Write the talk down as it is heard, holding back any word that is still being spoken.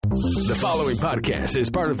The following podcast is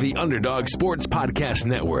part of the Underdog Sports Podcast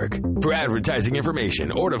Network. For advertising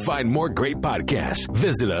information or to find more great podcasts,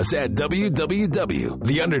 visit us at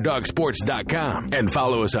www.theunderdogsports.com and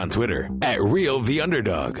follow us on Twitter at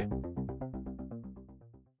RealTheUnderdog.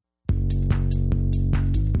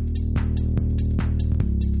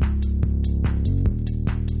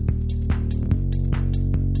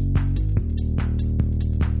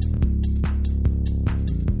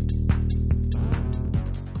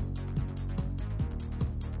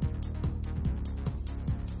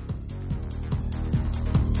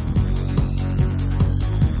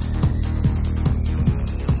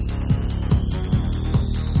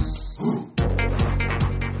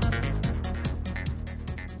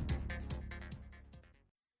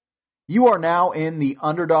 You are now in the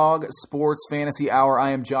Underdog Sports Fantasy Hour. I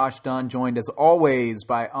am Josh Dunn, joined as always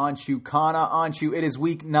by Anshu Khanna. Anshu, it is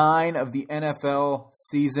week 9 of the NFL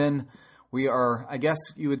season. We are, I guess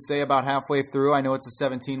you would say, about halfway through. I know it's a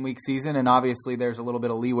 17-week season, and obviously there's a little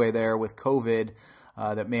bit of leeway there with COVID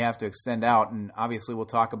that may have to extend out, and obviously we'll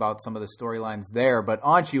talk about some of the storylines there. But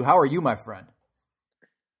Anshu, how are you, my friend?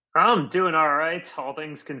 I'm doing all right, all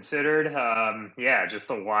things considered.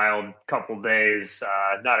 Just a wild couple days.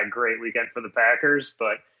 Not a great weekend for the Packers,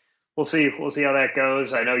 but we'll see. We'll see how that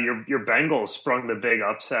goes. I know your Bengals sprung the big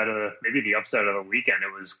upset maybe the upset of the weekend.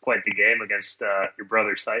 It was quite the game against your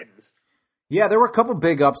brother's Titans. Yeah, there were a couple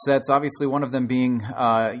big upsets. Obviously, one of them being,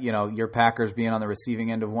 your Packers being on the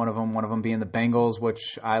receiving end of one of them being the Bengals,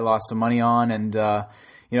 which I lost some money on, and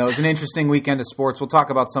it was an interesting weekend of sports. We'll talk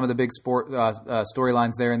about some of the big sport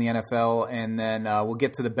storylines there in the NFL, and then we'll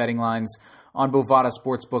get to the betting lines on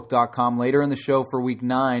bovadasportsbook.com later in the show for Week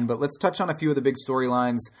 9. But let's touch on a few of the big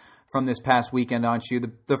storylines from this past weekend,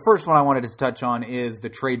 Anshu. The first one I wanted to touch on is the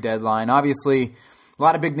trade deadline. Obviously, a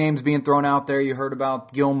lot of big names being thrown out there. You heard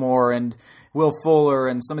about Gilmore and Will Fuller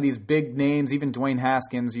and some of these big names. Even Dwayne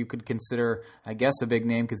Haskins you could consider, I guess, a big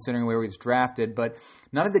name considering where he was drafted. But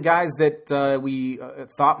none of the guys that we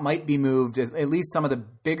thought might be moved, at least some of the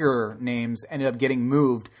bigger names, ended up getting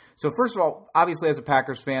moved. So first of all, obviously as a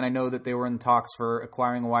Packers fan, I know that they were in talks for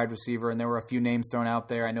acquiring a wide receiver, and there were a few names thrown out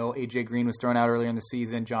there. I know A.J. Green was thrown out earlier in the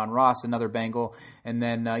season, John Ross, another Bengal, and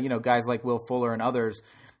then guys like Will Fuller and others.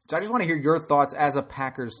 So I just want to hear your thoughts as a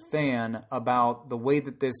Packers fan about the way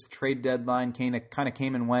that this trade deadline kind of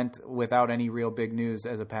came and went without any real big news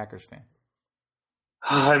as a Packers fan.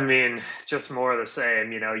 I mean, just more of the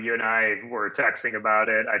same. You and I were texting about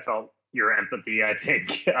it. I felt your empathy, I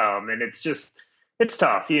think. And it's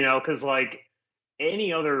tough, because like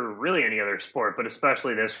any other sport, but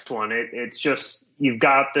especially this one, it's just you've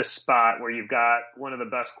got this spot where you've got one of the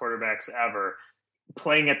best quarterbacks ever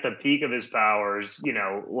playing at the peak of his powers,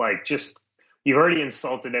 you've already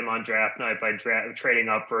insulted him on draft night by trading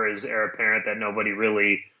up for his heir apparent that nobody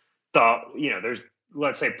really thought, there's,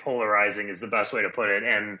 let's say polarizing is the best way to put it.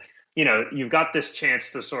 And, you've got this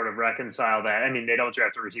chance to sort of reconcile that. I mean, they don't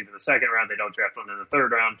draft a receiver in the second round. They don't draft one in the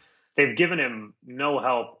third round. They've given him no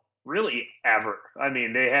help really ever. I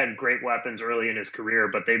mean, they had great weapons early in his career,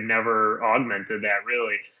 but they've never augmented that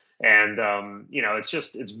really. And,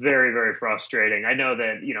 it's very, very frustrating. I know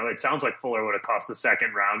that, it sounds like Fuller would have cost a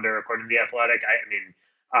second rounder, according to The Athletic. I mean,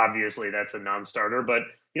 obviously that's a non-starter, but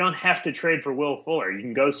you don't have to trade for Will Fuller. You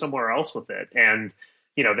can go somewhere else with it. And,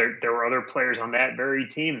 there were other players on that very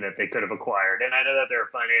team that they could have acquired. And I know that there are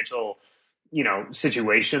financial,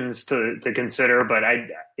 situations to consider, but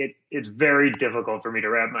it's very difficult for me to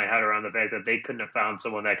wrap my head around the fact that they couldn't have found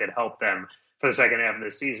someone that could help them for the second half of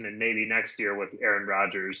the season and maybe next year with Aaron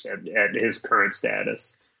Rodgers at his current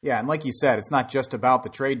status. Yeah, and like you said, it's not just about the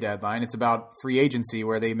trade deadline. It's about free agency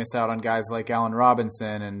where they miss out on guys like Allen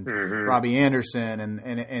Robinson and Robbie Anderson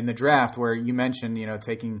and the draft where you mentioned,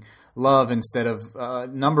 taking Love instead of a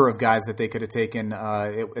number of guys that they could have taken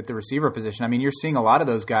at the receiver position. I mean, you're seeing a lot of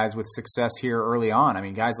those guys with success here early on. I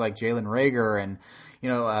mean, guys like Jalen Reagor and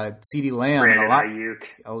CeeDee Lamb, Ayuk.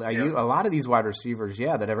 A lot of these wide receivers,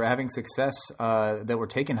 that are having success that were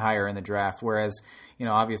taken higher in the draft. Whereas,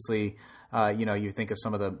 obviously, you think of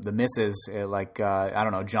some of the misses like,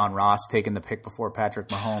 John Ross taking the pick before Patrick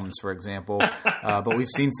Mahomes, for example. But we've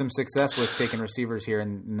seen some success with taking receivers here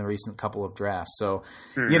in the recent couple of drafts. So,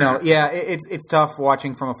 it's tough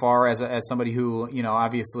watching from afar as somebody who,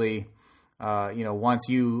 obviously, wants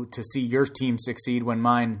you to see your team succeed when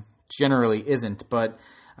mine generally isn't. But,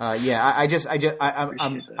 I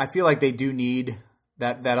feel like they do need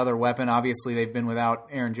that other weapon. Obviously, they've been without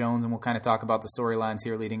Aaron Jones, and we'll kind of talk about the storylines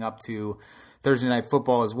here leading up to Thursday Night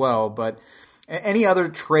Football as well. But any other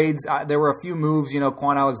trades? There were a few moves.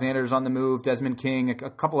 Quan Alexander's on the move, Desmond King, a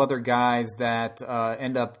couple other guys that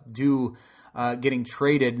end up getting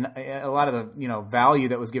traded. A lot of the value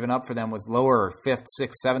that was given up for them was lower 5th,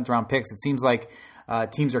 6th, 7th round picks. It seems like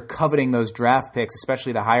teams are coveting those draft picks,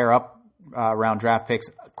 especially the higher up round draft picks,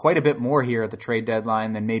 quite a bit more here at the trade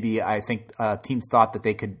deadline than maybe I think teams thought that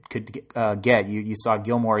they could get. You saw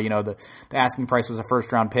Gilmore, the asking price was a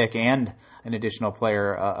first round pick and an additional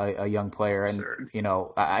player, a young player. And,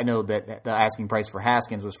 I know that the asking price for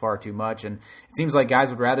Haskins was far too much. And it seems like guys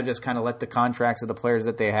would rather just kind of let the contracts of the players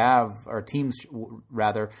that they have, or teams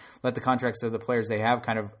rather, let the contracts of the players they have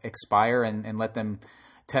kind of expire and let them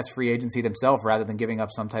test free agency themselves rather than giving up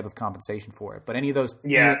some type of compensation for it. But any of those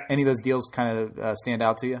deals kind of stand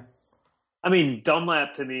out to you? I mean,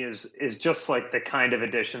 Dunlap to me is just like the kind of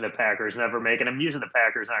addition the Packers never make. And I'm using the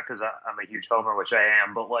Packers not because I'm a huge homer, which I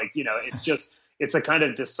am, but it's a kind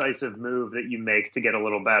of decisive move that you make to get a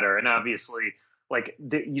little better. And obviously,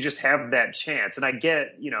 you just have that chance. And I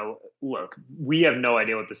get, look, we have no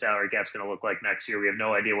idea what the salary cap's going to look like next year. We have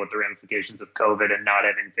no idea what the ramifications of COVID and not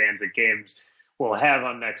having fans at games will have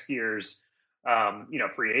on next year's,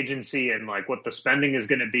 free agency and what the spending is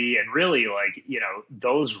going to be. And really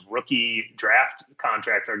those rookie draft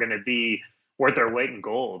contracts are going to be worth their weight in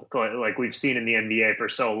gold. Like we've seen in the NBA for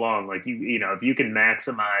so long, if you can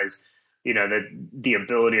maximize, the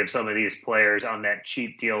ability of some of these players on that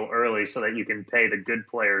cheap deal early so that you can pay the good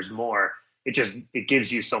players more, it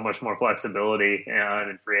gives you so much more flexibility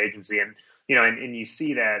in free agency. And, and you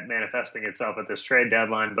see that manifesting itself at this trade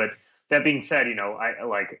deadline. But that being said,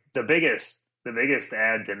 the biggest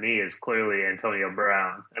add to me is clearly Antonio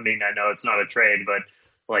Brown. I mean, I know it's not a trade, but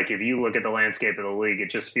if you look at the landscape of the league,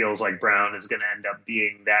 it just feels like Brown is going to end up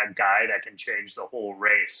being that guy that can change the whole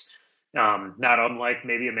race. Not unlike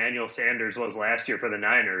maybe Emmanuel Sanders was last year for the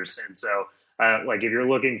Niners. And so, if you're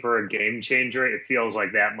looking for a game changer, it feels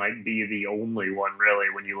like that might be the only one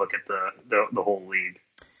really when you look at the whole league.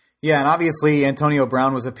 Yeah, and obviously Antonio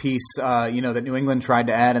Brown was a piece, that New England tried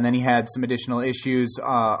to add, and then he had some additional issues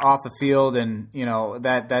off the field, and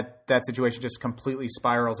that situation just completely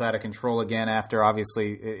spirals out of control again after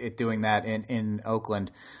obviously it doing that in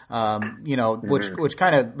Oakland, which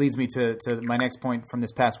kind of leads me to my next point from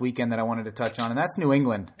this past weekend that I wanted to touch on, and that's New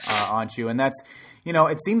England, Anshu, and that's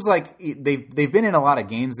it seems like they've been in a lot of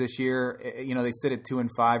games this year. They sit at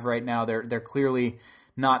 2-5 right now. They're clearly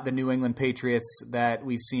not the New England Patriots that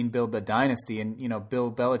we've seen build the dynasty. And,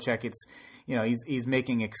 Bill Belichick, he's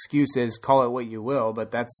making excuses, call it what you will,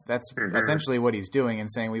 but that's essentially what he's doing,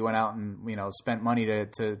 and saying we went out and, spent money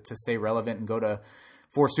to stay relevant and go to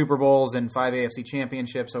 4 Super Bowls and 5 AFC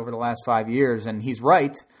championships over the last 5 years. And he's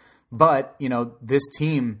right. But, this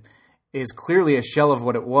team is clearly a shell of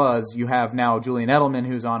what it was. You have now Julian Edelman,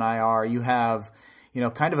 who's on IR. You have,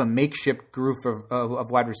 kind of a makeshift group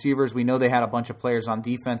of wide receivers. We know they had a bunch of players on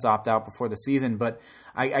defense opt out before the season, but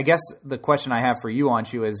I guess the question I have for you,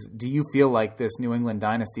 Anshu, is do you feel like this New England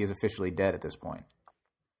dynasty is officially dead at this point?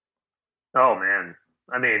 Oh, man.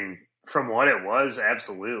 I mean, from what it was,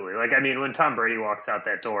 absolutely. When Tom Brady walks out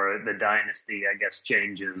that door, the dynasty, I guess,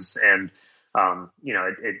 changes. And,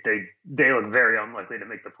 they look very unlikely to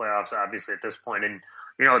make the playoffs, obviously, at this point. And,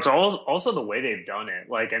 it's also the way they've done it.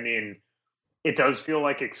 It does feel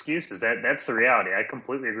like excuses. That's the reality. I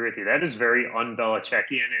completely agree with you. That is very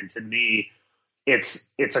un-Belichickian, and to me, it's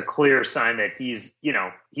a clear sign that he's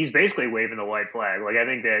basically waving the white flag. I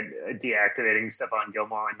think that deactivating Stephon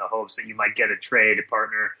Gilmore in the hopes that you might get a trade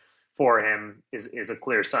partner for him is a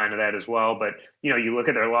clear sign of that as well. But you look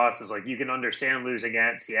at their losses. You can understand losing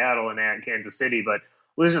at Seattle and at Kansas City, but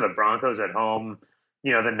losing to the Broncos at home.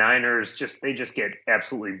 The Niners they just get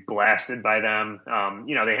absolutely blasted by them.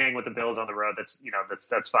 They hang with the Bills on the road.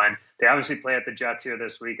 That's fine. They obviously play at the Jets here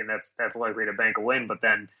this week, and that's likely to bank a win. But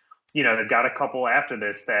then, they've got a couple after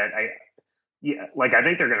this that I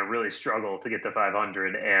think they're going to really struggle to get to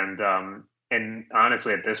 500. And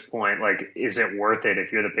honestly, at this point, is it worth it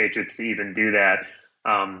if you're the Patriots to even do that?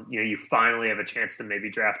 You finally have a chance to maybe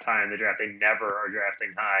draft high in the draft. They never are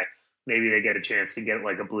drafting high. Maybe they get a chance to get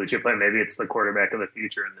a blue chip player. Maybe it's the quarterback of the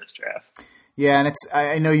future in this draft. Yeah, and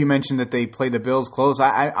I know you mentioned that they play the Bills close.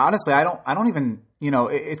 I honestly, I don't even,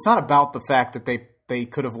 it's not about the fact that they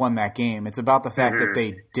could have won that game. It's about the fact that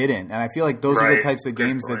they didn't. And I feel like those are the types of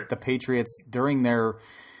games that the Patriots during their,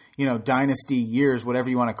 dynasty years, whatever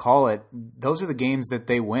you want to call it, those are the games that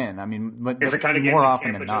they win. I mean, but it's the kind of game more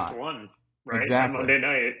often than not. Just won. Right? Exactly. On Monday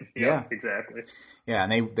night. Yeah, exactly. Yeah,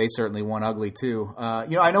 and they certainly won ugly too.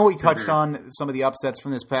 I know we touched on some of the upsets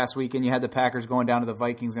from this past weekend. You had the Packers going down to the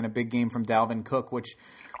Vikings in a big game from Dalvin Cook, which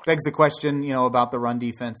begs the question, about the run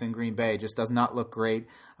defense in Green Bay. It just does not look great.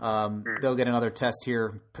 They'll get another test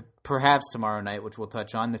here, perhaps tomorrow night, which we'll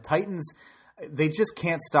touch on. The Titans, they just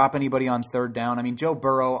can't stop anybody on third down. I mean, Joe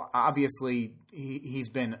Burrow, obviously, he's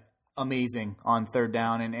been amazing on third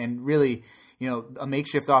down and really, a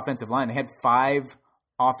makeshift offensive line. They had 5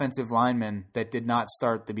 offensive linemen that did not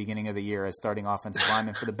start the beginning of the year as starting offensive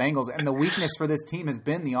linemen for the Bengals. And the weakness for this team has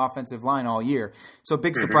been the offensive line all year. So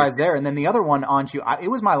big surprise there. And then the other one, it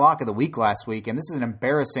was my lock of the week last week, and this is an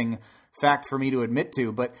embarrassing fact for me to admit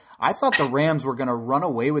to, but I thought the Rams were going to run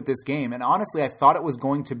away with this game. And honestly, I thought it was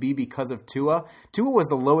going to be because of Tua. Tua was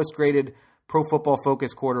the lowest graded Pro Football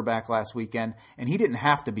Focus quarterback last weekend, and he didn't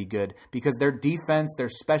have to be good because their defense, their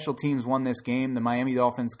special teams won this game. The Miami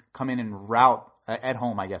Dolphins come in and rout at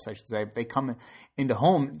home, I guess I should say. They come into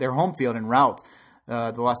their home field and rout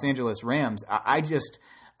the Los Angeles Rams.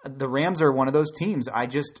 The Rams are one of those teams. I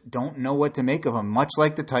just don't know what to make of them, much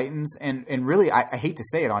like the Titans. And really, I hate to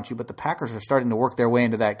say it on you, but the Packers are starting to work their way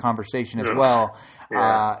into that conversation as well.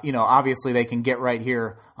 Yeah. Obviously they can get right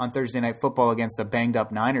here on Thursday Night Football against a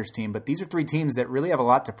banged-up Niners team, but these are 3 teams that really have a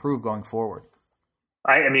lot to prove going forward.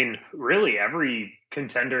 I mean, really every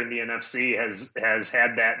contender in the NFC has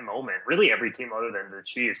had that moment. Really every team other than the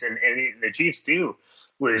Chiefs. And the Chiefs do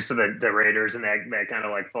lose to the Raiders in that kind of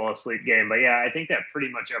like fall asleep game. But yeah, I think that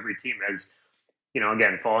pretty much every team has,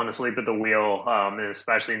 again, fallen asleep at the wheel, and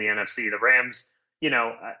especially in the NFC. The Rams,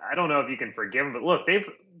 I don't know if you can forgive them, but look, they've,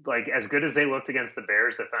 like, as good as they looked against the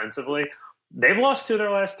Bears defensively, they've lost 2 of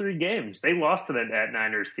their last 3 games. They lost to that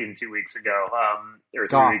Niners team 2 weeks ago, or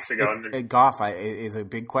 3 weeks ago. Goff is a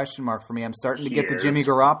big question mark for me. I'm starting to get the Jimmy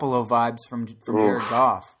Garoppolo vibes from Jared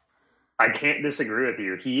Goff. I can't disagree with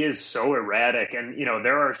you. He is so erratic, and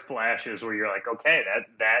there are flashes where you're like, okay,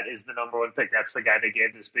 that is the number 1 pick. That's the guy they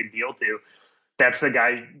gave this big deal to. That's the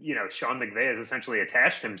guy Sean McVay has essentially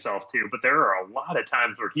attached himself to. But there are a lot of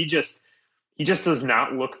times where he just does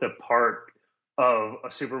not look the part of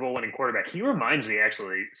a Super Bowl winning quarterback. He reminds me,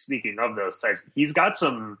 actually, speaking of those types, he's got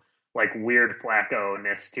some like weird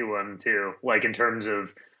Flacco-ness to him too. Like in terms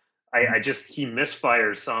of, he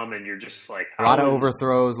misfires some, and you're just like, a lot of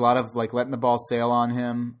overthrows, a lot of like letting the ball sail on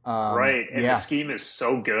him. Right, and the scheme is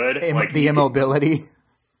so good. The immobility.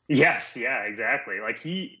 Yes, yeah, exactly. Like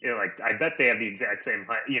I bet they have the exact same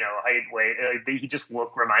height, weight. He just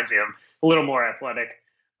reminds me of him, a little more athletic.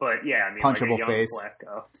 But yeah, I mean, punchable like a young face.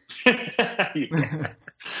 Flacco. Yeah.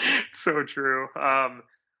 So true.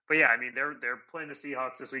 But yeah, I mean, they're playing the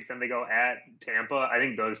Seahawks this week. Then they go at Tampa. I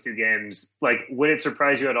think those 2 games, like, would it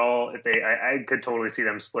surprise you at all if I could totally see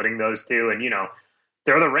them splitting those 2. And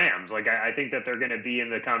they're the Rams. Like, I think that they're going to be in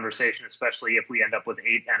the conversation, especially if we end up with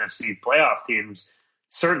 8 NFC playoff teams.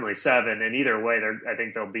 Certainly 7. And either way, I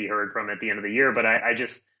think they'll be heard from at the end of the year. But I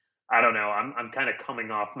don't know. I'm kind of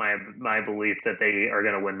coming off my belief that they are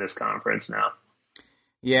going to win this conference now.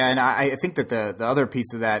 Yeah, and I think that the other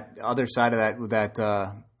piece of that, other side of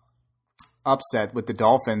that upset with the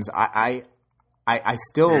Dolphins, I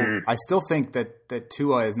still think that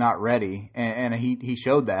Tua is not ready, and he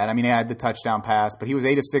showed that. I mean, he had the touchdown pass, but he was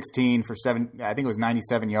 8 of 16 for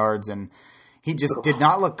 97 yards, and he just did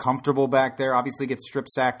not look comfortable back there. Obviously, gets strip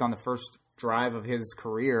sacked on the first drive of his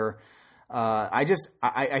career. I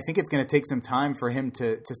think it's going to take some time for him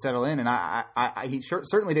to settle in, and he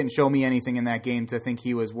certainly didn't show me anything in that game to think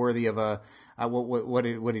he was worthy of a. What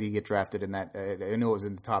did he get drafted in that? I knew it was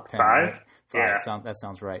in the top 10. 5. Right? 5. Yeah. That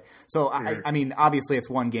sounds right. So I mean, obviously it's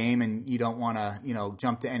one game, and you don't want to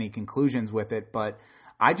jump to any conclusions with it. But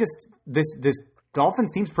this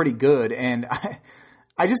Dolphins team's pretty good, and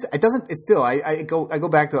I go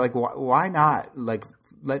back to like why not like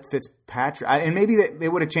let Fitzpatrick, and maybe they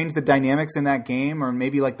would have changed the dynamics in that game, or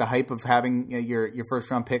maybe like the hype of having your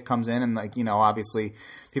first round pick comes in, and like obviously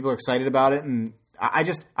people are excited about it, and I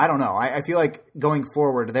don't know. I feel like going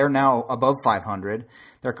forward, they're now above 500.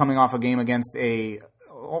 They're coming off a game against a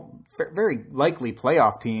very likely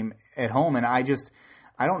playoff team at home, and I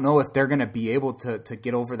don't know if they're going to be able to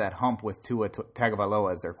get over that hump with Tua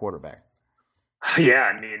Tagovailoa as their quarterback. Yeah,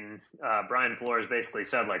 I mean, Brian Flores basically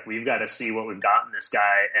said, like, we've got to see what we've got in this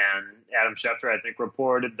guy. And Adam Schefter, I think,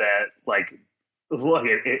 reported that, like, look,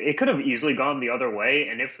 it could have easily gone the other way.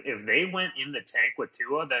 And if they went in the tank with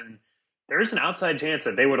Tua, then there's an outside chance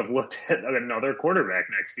that they would have looked at another quarterback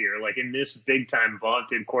next year, like in this big-time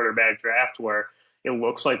vaunted quarterback draft where it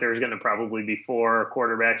looks like there's going to probably be 4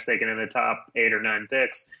 quarterbacks taken in the top 8 or 9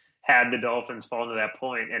 picks. Had the Dolphins fallen to that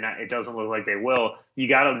point, and it doesn't look like they will, you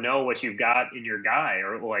got to know what you've got in your guy,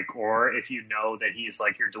 or if you know that he's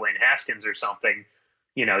like your Dwayne Haskins or something,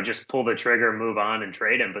 just pull the trigger, move on, and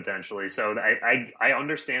trade him potentially. So I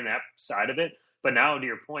understand that side of it, but now to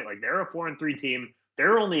your point, like they're a 4-3 team.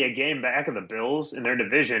 They're only a game back of the Bills in their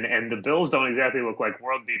division, and the Bills don't exactly look like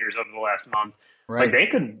world beaters over the last month. Right. Like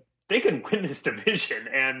they could win this division.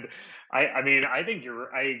 And I mean, I think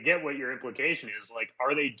I get what your implication is. Like,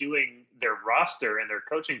 are they doing their roster and their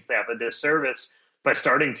coaching staff a disservice by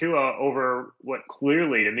starting Tua over what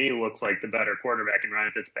clearly to me looks like the better quarterback in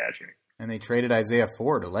Ryan Fitzpatrick? And they traded Isaiah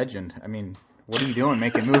Ford, a legend. I mean, what are you doing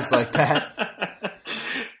making moves like that?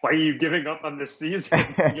 Why are you giving up on this season?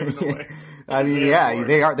 I mean, yeah,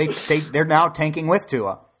 they are. They're now tanking with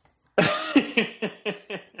Tua.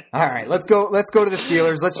 All right, let's go to the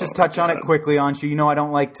Steelers. Let's just touch on it quickly, Anshu. You know, I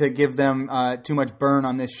don't like to give them too much burn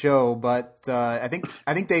on this show, but I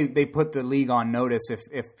think they put the league on notice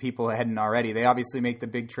if people hadn't already. They obviously make the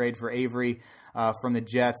big trade for Avery from the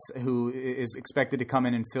Jets, who is expected to come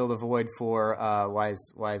in and fill the void for why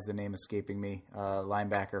is the name escaping me?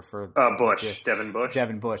 Linebacker for Bush,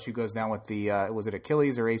 Devin Bush, who goes down with the was it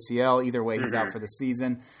Achilles or ACL? Either way, he's out for the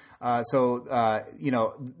season. You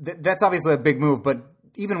know, that's obviously a big move, but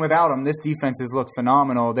even without him, this defense has looked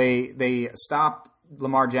phenomenal. They stop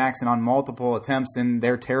Lamar Jackson on multiple attempts in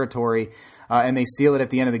their territory, and they seal it at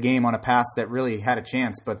the end of the game on a pass that really had a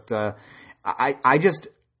chance. But I just,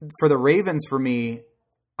 for the Ravens, for me,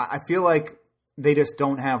 I feel like they just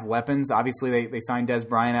don't have weapons. Obviously, they signed Des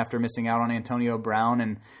Bryant after missing out on Antonio Brown,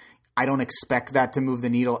 and I don't expect that to move the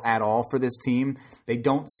needle at all for this team. They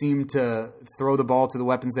don't seem to throw the ball to the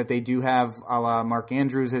weapons that they do have. A la Mark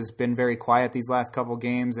Andrews has been very quiet these last couple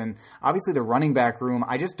games. And obviously the running back room,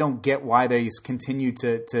 I just don't get why they continue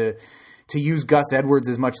to use Gus Edwards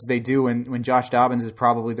as much as they do when Josh Dobbins is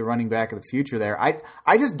probably the running back of the future there.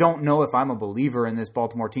 I just don't know if I'm a believer in this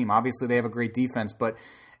Baltimore team. Obviously they have a great defense, but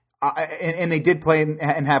and they did play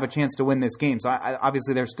and have a chance to win this game. So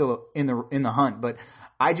obviously they're still in the hunt, but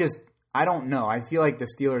I don't know. I feel like the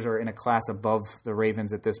Steelers are in a class above the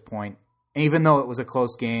Ravens at this point. Even though it was a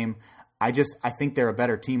close game, I think they're a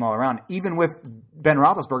better team all around, even with Ben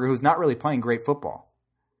Roethlisberger, who's not really playing great football.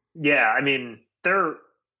 Yeah, I mean,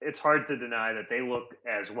 it's hard to deny that they look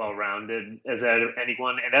as well-rounded as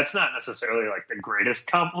anyone, and that's not necessarily like the greatest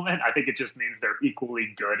compliment. I think it just means they're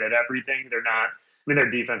equally good at everything. They're not. I mean,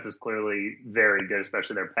 their defense is clearly very good,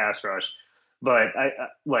 especially their pass rush. But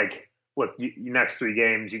look, next three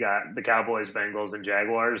games, you got the Cowboys, Bengals, and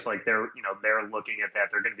Jaguars. Like they're looking at that.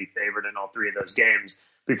 They're going to be favored in all three of those games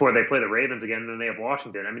before they play the Ravens again. And then they have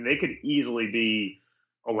Washington. I mean, they could easily be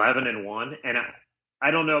 11-1. And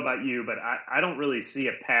I don't know about you, but I don't really see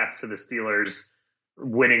a path to the Steelers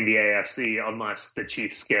winning the AFC unless the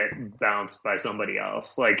Chiefs get bounced by somebody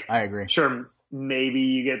else. Like, I agree. Sure, maybe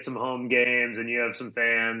you get some home games and you have some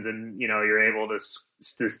fans, and you're able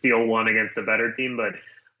to steal one against a better team, but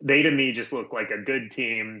they, to me, just look like a good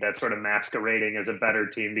team that's sort of masquerading as a better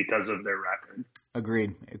team because of their record.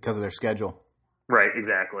 Agreed, because of their schedule. Right,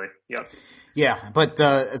 exactly. Yep. Yeah, but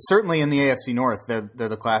certainly in the AFC North, they're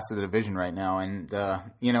the class of the division right now, and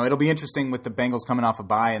it'll be interesting with the Bengals coming off a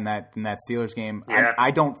bye in that Steelers game. Yeah.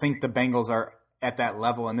 I don't think the Bengals are at that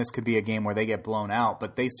level, and this could be a game where they get blown out.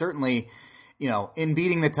 But they certainly, in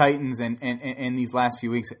beating the Titans and these last few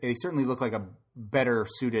weeks, they certainly look like a better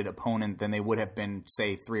suited opponent than they would have been,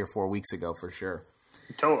 say, 3 or 4 weeks ago, for sure.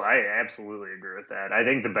 Totally, I absolutely agree with that. I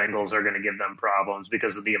think the Bengals are going to give them problems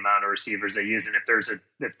because of the amount of receivers they use, and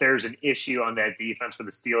if there's an issue on that defense for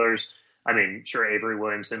the Steelers, I mean, sure, Avery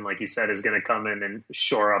Williamson, like you said, is going to come in and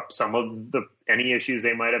shore up some of any issues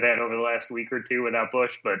they might have had over the last week or two without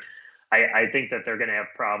Bush, but I think that they're going to have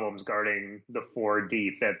problems guarding the 4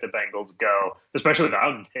 deep that the Bengals go, especially with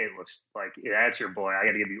Alden Tate. Looks like that's your boy. I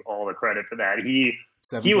got to give you all the credit for that. He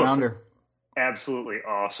rounder. Absolutely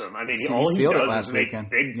awesome. I mean, all he does is make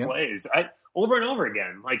big Yep. plays over and over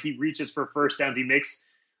again. Like, he reaches for first downs. He makes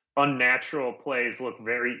unnatural plays look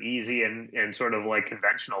very easy and sort of like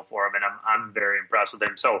conventional for him. And I'm very impressed with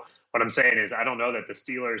him. So what I'm saying is, I don't know that the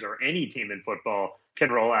Steelers or any team in football can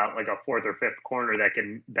roll out like a 4th or 5th corner that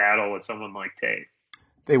can battle with someone like Tate.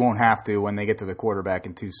 They won't have to when they get to the quarterback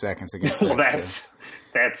in 2 seconds against well,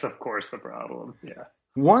 that's of course the problem. Yeah.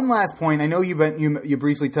 One last point. I know you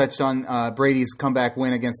briefly touched on Brady's comeback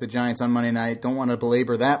win against the Giants on Monday night. Don't want to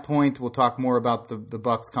belabor that point. We'll talk more about the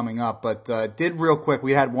Bucs coming up. But did real quick,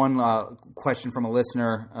 we had one question from a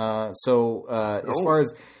listener. As far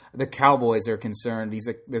as the Cowboys are concerned,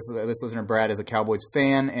 this listener, Brad, is a Cowboys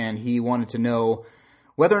fan, and he wanted to know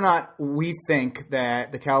whether or not we think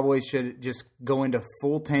that the Cowboys should just go into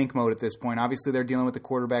full tank mode at this point. Obviously, they're dealing with the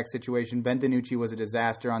quarterback situation. Ben DiNucci was a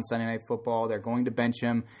disaster on Sunday Night Football. They're going to bench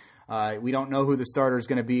him. We don't know who the starter is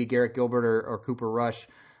going to be, Garrett Gilbert or Cooper Rush.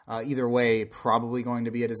 Either way, probably going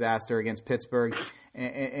to be a disaster against Pittsburgh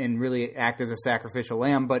and really act as a sacrificial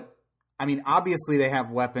lamb. But, I mean, obviously they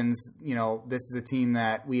have weapons. This is a team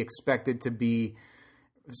that we expected to be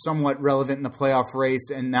somewhat relevant in the playoff race,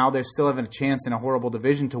 and now they're still having a chance in a horrible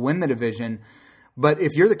division to win the division. But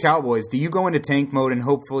if you're the Cowboys, do you go into tank mode and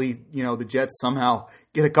hopefully, the Jets somehow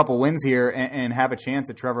get a couple wins here and have a chance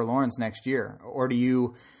at Trevor Lawrence next year? Or do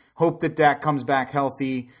you hope that Dak comes back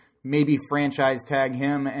healthy, maybe franchise tag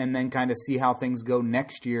him, and then kind of see how things go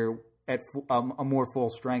next year at a more full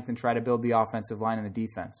strength and try to build the offensive line and the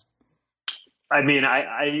defense? I mean,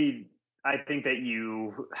 I think that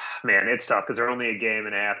it's tough because they're only a game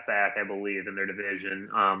and a half back, I believe, in their division.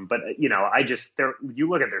 But you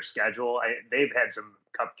look at their schedule, they've had some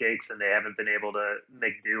cupcakes and they haven't been able to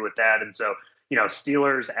make do with that. And so,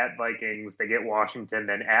 Steelers at Vikings, they get Washington,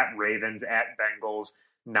 then at Ravens, at Bengals,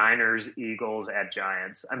 Niners, Eagles, at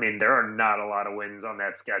Giants. I mean, there are not a lot of wins on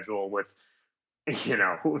that schedule with,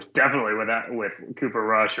 definitely with Cooper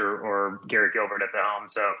Rush or Garrett Gilbert at the helm.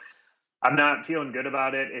 So I'm not feeling good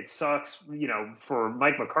about it. It sucks, for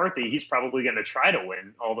Mike McCarthy. He's probably going to try to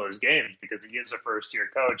win all those games because he is a first-year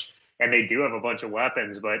coach, and they do have a bunch of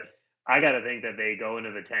weapons. But I got to think that they go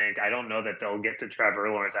into the tank. I don't know that they'll get to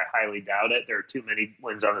Trevor Lawrence. I highly doubt it. There are too many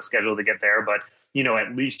wins on the schedule to get there. But,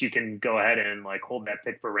 at least you can go ahead and, hold that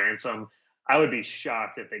pick for ransom. I would be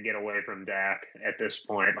shocked if they get away from Dak at this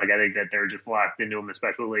point. I think that they're just locked into him,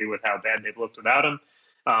 especially with how bad they've looked without him.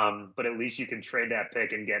 But at least you can trade that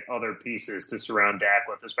pick and get other pieces to surround Dak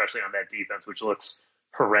with, especially on that defense, which looks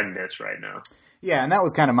horrendous right now. Yeah, and that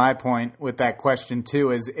was kind of my point with that question too.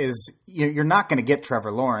 Is you're not going to get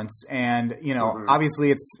Trevor Lawrence, and obviously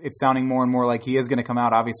it's sounding more and more like he is going to come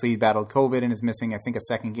out. Obviously, he battled COVID and is missing, I think, a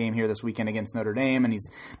second game here this weekend against Notre Dame, and he's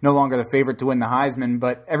no longer the favorite to win the Heisman.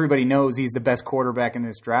 But everybody knows he's the best quarterback in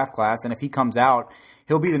this draft class, and if he comes out,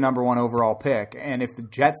 he'll be the number one overall pick. And if the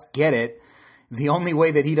Jets get it, the only way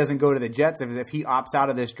that he doesn't go to the Jets is if he opts out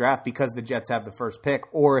of this draft because the Jets have the first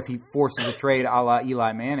pick, or if he forces a trade a la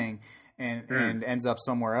Eli Manning and ends up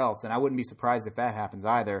somewhere else. And I wouldn't be surprised if that happens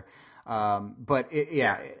either. That's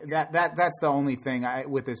the only thing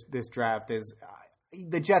with this draft is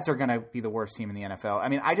the Jets are going to be the worst team in the NFL. I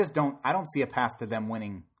mean, I don't see a path to them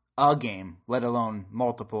winning a game, let alone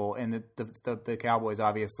multiple. And the Cowboys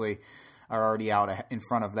obviously are already out in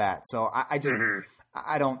front of that. So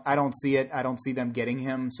I don't see it. I don't see them getting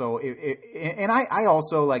him. So, I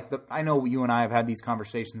also I know you and I have had these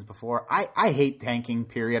conversations before. I hate tanking,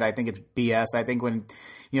 period. I think it's BS. I think when,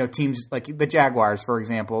 teams like the Jaguars, for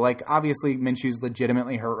example, obviously Minshew's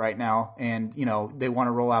legitimately hurt right now and, they want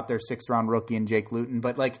to roll out their 6th-round rookie in Jake Luton,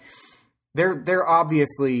 but they're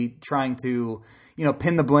obviously trying to,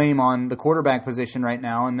 pin the blame on the quarterback position right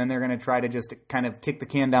now. And then they're going to try to just kind of kick the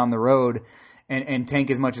can down the road and tank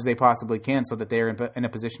as much as they possibly can so that they're in a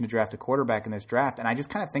position to draft a quarterback in this draft. And I just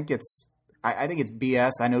kind of think I think it's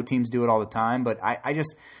BS. I know teams do it all the time, but I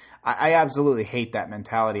absolutely hate that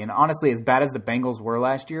mentality. And honestly, as bad as the Bengals were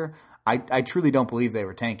last year, I truly don't believe they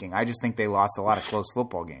were tanking. I just think they lost a lot of close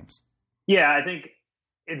football games. Yeah, I think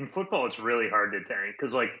in football it's really hard to tank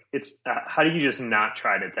because it's how do you just not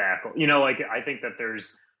try to tackle? I think that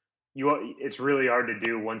it's really hard to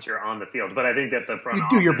do once you're on the field, but I think that the front you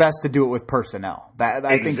do your best to do it with personnel.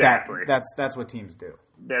 I exactly. think that's what teams do.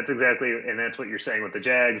 That's exactly, and that's what you're saying with the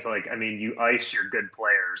Jags. You ice your good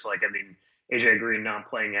players. AJ Green not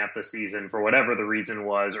playing half the season for whatever the reason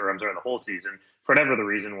was, or I'm sorry, the whole season for whatever the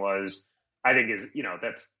reason was. I think is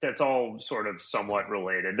that's all sort of somewhat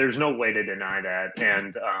related. There's no way to deny that,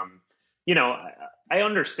 and I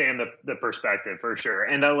understand the perspective for sure,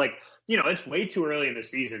 and it's way too early in the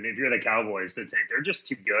season if you're the Cowboys to tank. They're just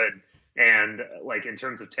too good. And in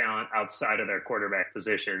terms of talent outside of their quarterback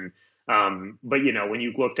position. But when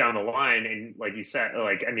you look down the line and like you said,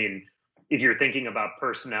 if you're thinking about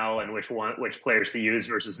personnel and which players to use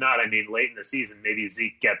versus not, late in the season, maybe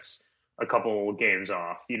Zeke gets a couple games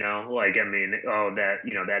off,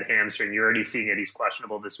 that hamstring, you're already seeing it. He's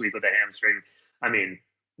questionable this week with a hamstring.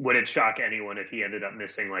 Would it shock anyone if he ended up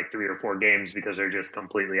missing 3 or 4 games because they're just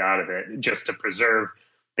completely out of it just to preserve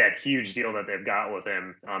that huge deal that they've got with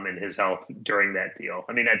him and his health during that deal?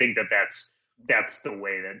 I think that's the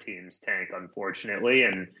way that teams tank, unfortunately.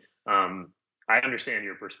 And I understand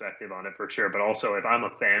your perspective on it for sure. But also, if I'm a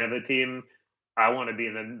fan of a team, I want to be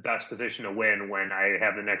in the best position to win when I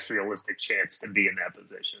have the next realistic chance to be in that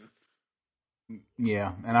position.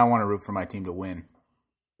 Yeah, and I want to root for my team to win.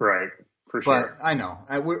 Right. For sure. But I know.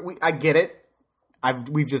 I get it.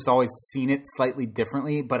 We've just always seen it slightly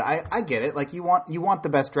differently, but I get it. You want the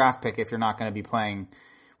best draft pick if you're not going to be playing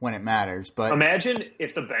when it matters. But imagine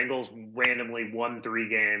if the Bengals randomly won 3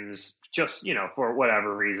 games just, for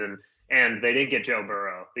whatever reason, and they didn't get Joe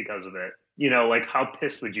Burrow because of it. How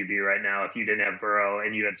pissed would you be right now if you didn't have Burrow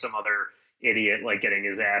and you had some other, idiot like getting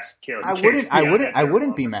his ass killed. I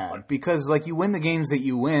wouldn't be mad because like you win the games that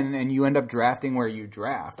you win and you end up drafting where you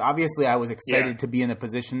draft. Obviously, I was excited to be in the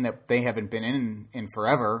position that they haven't been in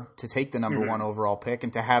forever to take the number one overall pick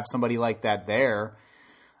and to have somebody like that there.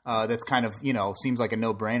 That's kind of, seems like a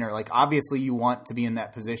no-brainer. Like, obviously you want to be in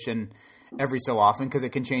that position every so often because it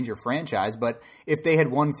can change your franchise. But if they had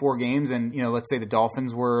won 4 games and, let's say the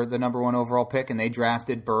Dolphins were the number one overall pick and they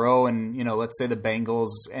drafted Burrow and, let's say the Bengals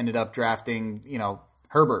ended up drafting,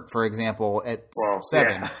 Herbert, for example, at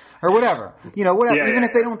 7 or whatever, even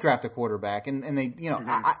if they don't draft a quarterback and they,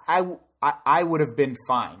 I would have been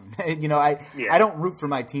fine. I don't root for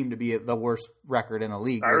my team to be the worst record in the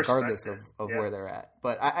league, regardless of where they're at.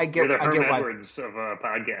 But I get You're the Herm why. Edwards of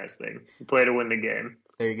podcasting. You play to win the game.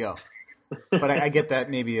 There you go. But I get that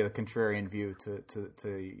maybe a contrarian view to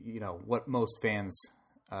what most fans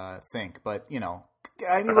think. But look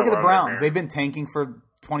at the Browns. They've been tanking for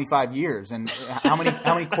 25 years, and how many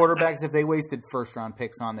quarterbacks have they wasted first round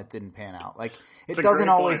picks on that didn't pan out? Like it doesn't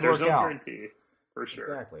always work out. Guarantee. For sure.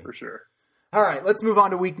 Exactly. For sure. All right, let's move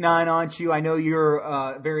on to Week 9, aren't you? I know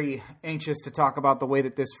you're very anxious to talk about the way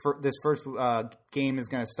that this first game is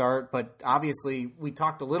going to start, but obviously we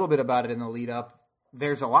talked a little bit about it in the lead-up.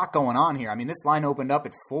 There's a lot going on here. I mean, this line opened up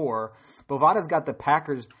at 4. Bovada's got the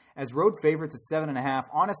Packers as road favorites at 7.5.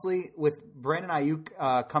 Honestly, with Brandon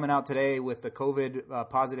Ayuk coming out today with the COVID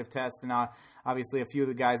positive test, and obviously a few of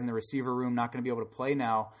the guys in the receiver room not going to be able to play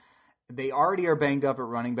now, they already are banged up at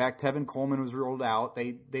running back. Tevin Coleman was ruled out.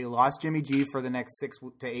 They lost Jimmy G for the next 6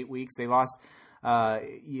 to 8 weeks. They lost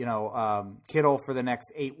Kittle for the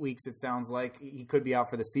next 8 weeks. It sounds like he could be out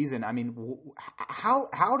for the season. I mean, how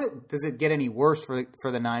does it get any worse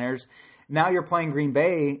for the Niners? Now you're playing Green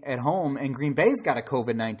Bay at home, and Green Bay's got a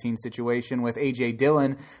COVID-19 situation with A.J.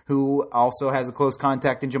 Dillon, who also has a close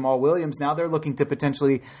contact in Jamal Williams. Now they're looking to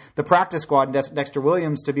potentially the practice squad and Dexter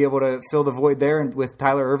Williams to be able to fill the void there with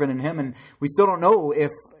Tyler Ervin and him. And we still don't know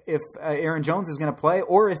if Aaron Jones is going to play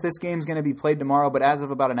or if this game's going to be played tomorrow. But as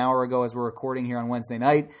of about an hour ago, as we're recording here on Wednesday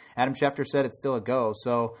night, Adam Schefter said it's still a go.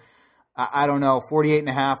 So I don't know,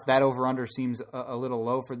 48.5, that over-under seems a little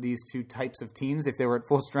low for these two types of teams if they were at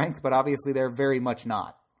full strength, but obviously they're very much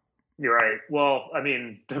not. You're right. Well, I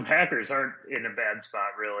mean, the Packers aren't in a bad spot,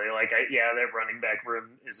 really. Like, their running back room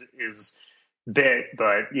is big,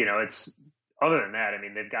 but, it's other than that, I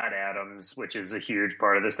mean, they've got Adams, which is a huge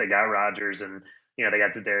part of this. They got Rodgers and, they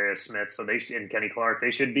got Zadarius Smith, so and Kenny Clark.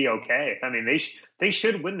 They should be okay. I mean, they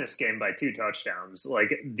should win this game by 2 touchdowns. Like,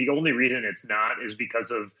 the only reason it's not is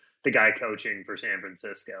because of the guy coaching for San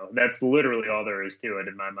Francisco. That's literally all there is to it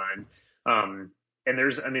in my mind. And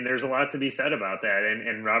there's a lot to be said about that.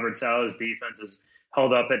 And Robert Saleh's defense has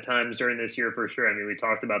held up at times during this year for sure. I mean, we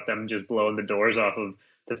talked about them just blowing the doors off of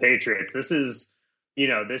the Patriots. This is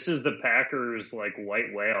the Packers like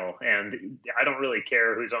white whale, and I don't really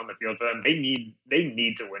care who's on the field for them. They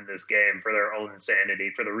need to win this game for their own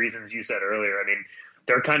sanity, for the reasons you said earlier. I mean,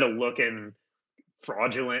 they're kind of looking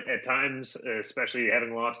fraudulent at times, especially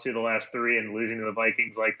having lost 2 of the last 3 and losing to the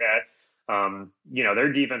Vikings like that.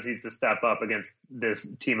 Their defense needs to step up against this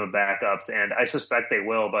team of backups, and I suspect they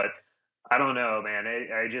will, but I don't know, man.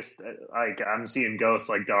 I just, I'm seeing ghosts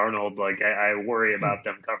like Darnold. Like, I worry about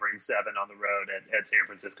them covering 7 on the road at San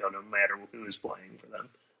Francisco, no matter who is playing for them.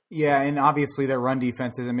 Yeah, and obviously their run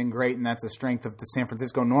defense hasn't been great, and that's a strength of San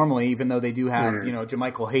Francisco normally, even though they do have,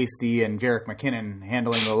 JaMychal Hasty and Jerick McKinnon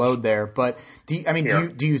handling the load there. But, do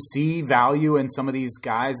you see value in some of these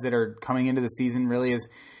guys that are coming into the season really as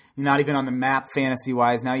not even on the map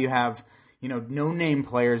fantasy-wise? Now you have, no-name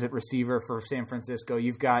players at receiver for San Francisco.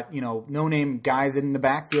 You've got, no-name guys in the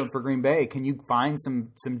backfield for Green Bay. Can you find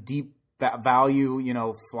some deep value,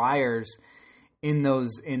 flyers in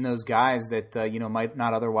those guys that might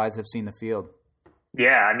not otherwise have seen the field?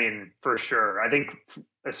 Yeah, I mean, for sure. I think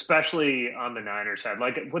especially on the Niners side,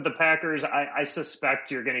 like with the Packers, I suspect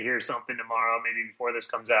you're going to hear something tomorrow, maybe before this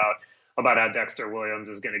comes out, about how Dexter Williams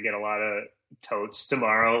is going to get a lot of totes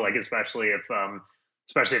tomorrow, like especially if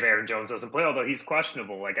Aaron Jones doesn't play, although he's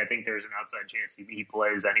questionable. Like, I think there's an outside chance he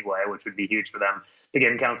plays anyway, which would be huge for them. The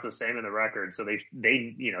game counts the same in the record, so they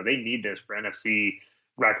need this for NFC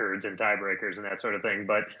records and tiebreakers and that sort of thing.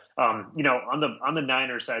 But on the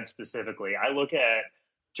Niners side specifically, I look at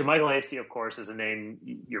JaMychal Hasty, of course, is a name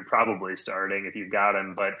you're probably starting if you've got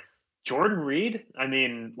him, but Jordan Reed, I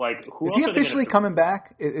mean, like, who is he officially coming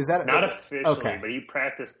back? Is that not officially? Okay. But he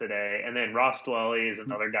practiced today, and then Ross Dwelley is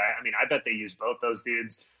another guy. I mean, I bet they use both those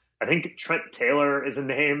dudes. I think Trent Taylor is a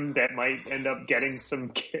name that might end up getting some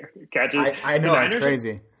catches. I know, that's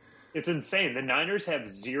crazy. It's insane. The Niners have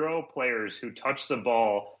 0 players who touched the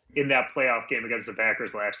ball in that playoff game against the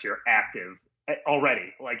Packers last year active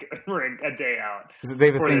already. Like, we're a day out. Is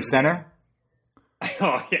they the same center?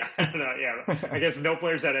 Oh, yeah. Yeah. I guess no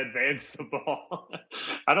players that advanced the ball.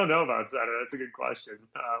 I don't know about center. That's a good question.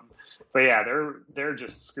 But, yeah, they're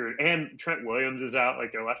just screwed. And Trent Williams is out,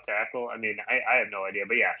 like their left tackle. I mean, I have no idea.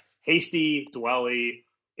 But, yeah, Hasty, Dwelly.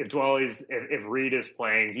 If Reed is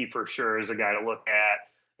playing, he for sure is a guy to look at.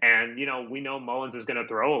 And, we know Mullins is going to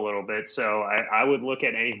throw a little bit. So I would look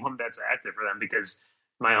at anyone that's active for them because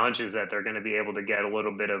my hunch is that they're going to be able to get a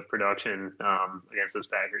little bit of production against this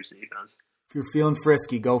Packers defense. If you're feeling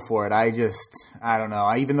frisky, go for it. I don't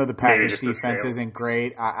know. Even though the Packers defense isn't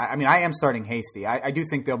great, I mean, I am starting Hasty. I do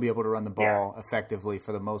think they'll be able to run the ball effectively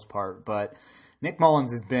for the most part. But Nick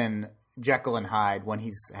Mullins has been Jekyll and Hyde when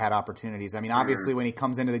he's had opportunities. I mean, obviously when he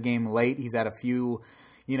comes into the game late, he's had a few,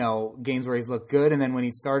 games where he's looked good. And then when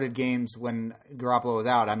he started games when Garoppolo was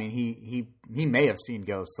out, I mean, he may have seen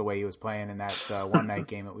ghosts the way he was playing in that one night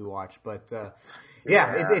game that we watched. But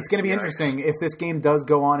it's going to be interesting. If this game does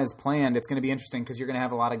go on as planned, it's going to be interesting because you're going to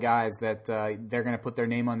have a lot of guys that they're going to put their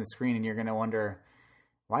name on the screen and you're going to wonder,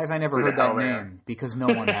 why have I never heard that name? Because no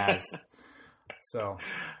one has. So,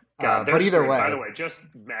 but either way. By the way, just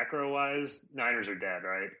macro-wise, Niners are dead,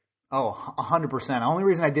 right? Oh, 100%. The only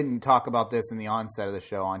reason I didn't talk about this in the onset of the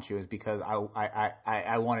show, Anshu, is because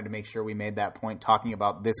I wanted to make sure we made that point talking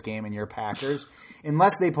about this game and your Packers.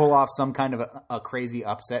 Unless they pull off some kind of a crazy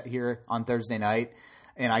upset here on Thursday night,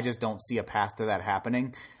 and I just don't see a path to that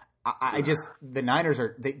happening. The Niners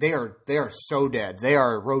they are so dead. They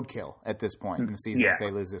are roadkill at this point in the season if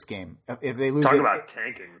they lose this game. If they lose, talk about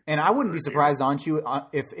tanking. And I wouldn't be surprised, Anshu,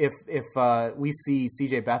 if we see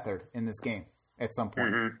C.J. Beathard in this game at some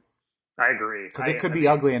point. Mm-hmm. I agree. Because it could be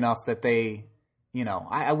ugly enough that they,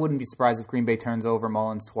 I wouldn't be surprised if Green Bay turns over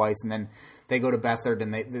Mullins twice and then they go to Beathard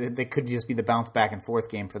and they could just be the bounce back and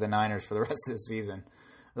forth game for the Niners for the rest of the season.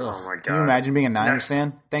 Ugh. Oh, my God. Can you imagine being a Niners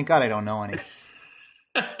fan? Thank God I don't know any.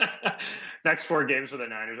 Next 4 games for the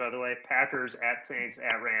Niners, by the way. Packers, at Saints,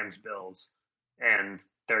 at Rams, Bills. And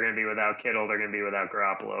they're going to be without Kittle. They're going to be without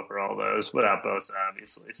Garoppolo for all those. Without Bosa,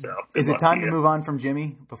 obviously. So is it time to move on from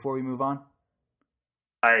Jimmy before we move on?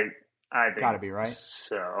 I think gotta be right.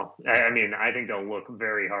 So, I mean, I think they'll look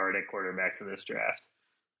very hard at quarterbacks in this draft.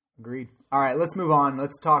 Agreed. All right, let's move on.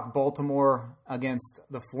 Let's talk Baltimore against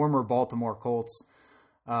the former Baltimore Colts.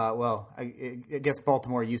 I guess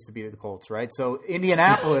Baltimore used to be the Colts, right? So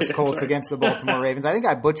Indianapolis Colts right. Against the Baltimore Ravens. I think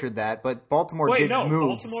I butchered that, but Baltimore move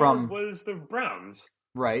Baltimore was the Browns.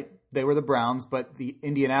 Right. They were the Browns, but the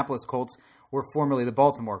Indianapolis Colts were formerly the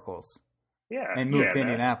Baltimore Colts. Yeah. And moved to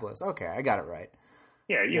Indianapolis. Okay, I got it right.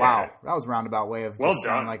 Yeah, wow, that was a roundabout way of just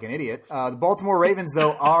sounding like an idiot. The Baltimore Ravens,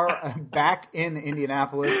 though, are back in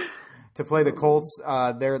Indianapolis to play the Colts.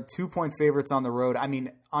 They're 2-point favorites on the road. I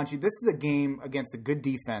mean, Anshu, this is a game against a good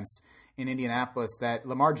defense in Indianapolis that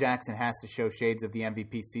Lamar Jackson has to show shades of the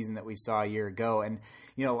MVP season that we saw a year ago. And,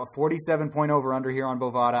 a 47-point over-under here on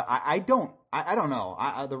Bovada, I don't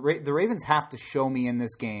know. The Ravens have to show me in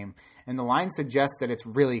this game. And the line suggests that it's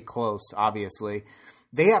really close, obviously.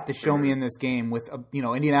 They have to show me in this game with,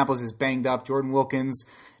 Indianapolis is banged up. Jordan Wilkins,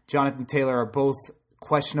 Jonathan Taylor are both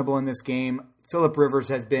questionable in this game. Phillip Rivers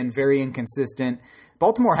has been very inconsistent.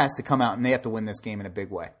 Baltimore has to come out and they have to win this game in a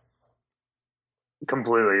big way.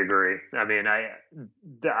 Completely agree. I mean, I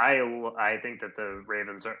think that the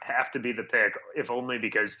Ravens have to be the pick, if only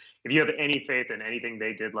because if you have any faith in anything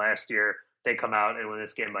they did last year, they come out and win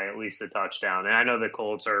this game by at least a touchdown. And I know the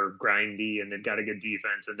Colts are grindy and they've got a good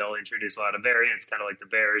defense and they'll introduce a lot of variance, kind of like the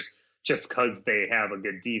Bears, just because they have a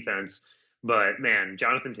good defense. But, man,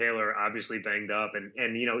 Jonathan Taylor obviously banged up.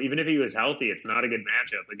 And even if he was healthy, it's not a good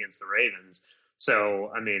matchup against the Ravens.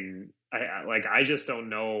 So, I mean, I just don't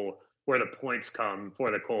know where the points come for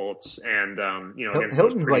the Colts. And,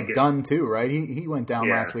 Hilton's good. Done too, right? He went down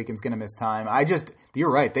last week and is going to miss time. You're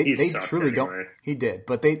right. They truly anyway. Don't. He did,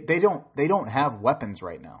 but they don't have weapons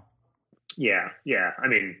right now. Yeah. I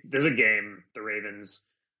mean, there's a game. The Ravens,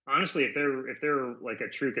 honestly, if they're like a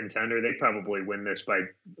true contender, they probably win this by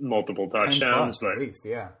multiple touchdowns. But at least,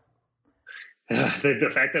 yeah. The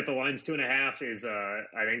fact that the line's 2.5 is,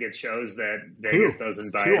 I think it shows that Vegas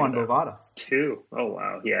doesn't buy 2 on Bovada. 2. Oh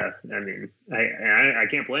wow, yeah. I mean, I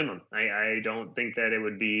can't blame them. I don't think that it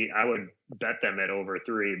would be. I would bet them at over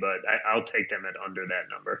 3, but I'll take them at under that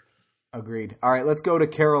number. Agreed. All right, let's go to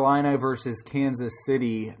Carolina versus Kansas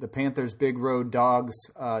City. The Panthers' big road dogs,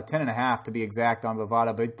 10.5 to be exact on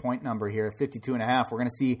Bovada. Big point number here, 52.5. We're going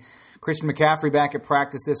to see Christian McCaffrey back at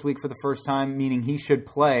practice this week for the first time, meaning he should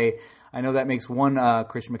play. I know that makes one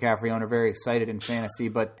Christian McCaffrey owner very excited in fantasy,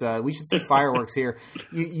 but we should see fireworks here.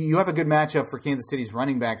 You have a good matchup for Kansas City's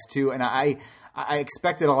running backs too, and I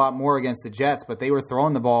expected a lot more against the Jets, but they were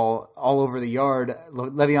throwing the ball all over the yard.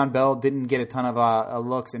 Le'Veon Bell didn't get a ton of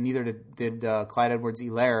looks, and neither did Clyde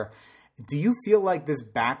Edwards-Helaire. Do you feel like this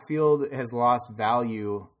backfield has lost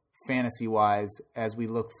value fantasy-wise as we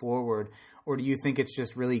look forward, or do you think it's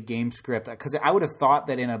just really game script? Because I would have thought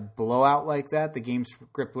that in a blowout like that, the game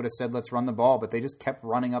script would have said, let's run the ball, but they just kept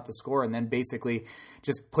running up the score and then basically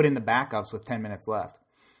just put in the backups with 10 minutes left.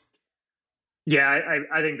 Yeah,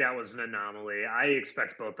 I think that was an anomaly. I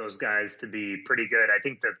expect both those guys to be pretty good. I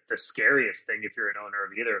think that the scariest thing, if you're an owner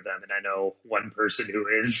of either of them, and I know one person who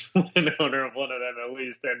is an owner of one of them at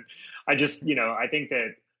least, and I just, I think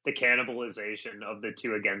that the cannibalization of the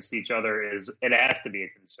two against each other it has to be a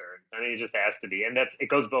concern. I mean, it just has to be. And it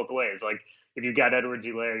goes both ways. Like, if you've got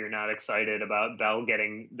Edwards-Helaire, you're not excited about Bell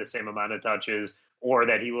getting the same amount of touches or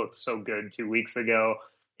that he looked so good 2 weeks ago,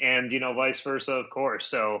 and, vice versa, of course.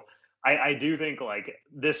 So I do think, like,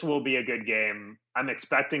 this will be a good game. I'm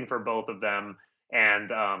expecting for both of them. And,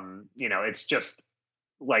 it's just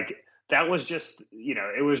like, that was just,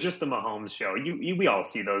 it was just the Mahomes show. We all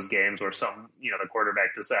see those games where the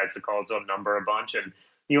quarterback decides to call his own number a bunch, and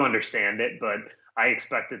you understand it, but I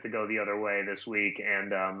expect it to go the other way this week.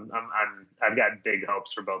 And I've got big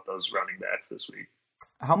hopes for both those running backs this week.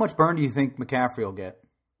 How much burn do you think McCaffrey will get?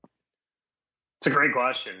 It's a great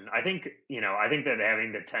question. I think that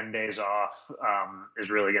having the 10 days off is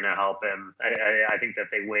really going to help him. I think that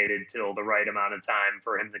they waited till the right amount of time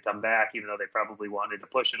for him to come back, even though they probably wanted to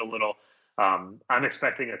push it a little. I'm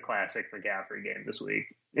expecting a classic McCaffrey game this week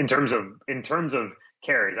in terms of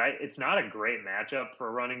carries. It's not a great matchup for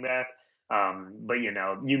a running back, but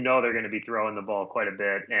they're going to be throwing the ball quite a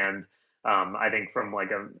bit, and I think from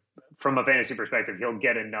a fantasy perspective, he'll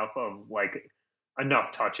get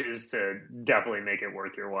enough touches to definitely make it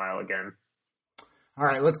worth your while again. All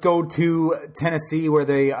right, let's go to Tennessee, where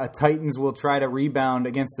the Titans will try to rebound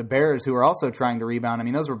against the Bears, who are also trying to rebound. I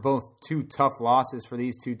mean, those were both two tough losses for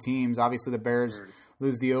these two teams. Obviously, the Bears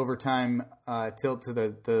lose the overtime tilt to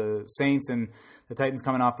the Saints, and the Titans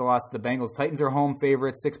coming off the loss to the Bengals. Titans are home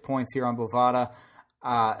favorites, 6 points here on Bovada.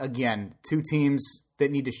 Again, two teams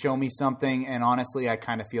that need to show me something, and honestly, I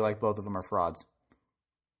kind of feel like both of them are frauds.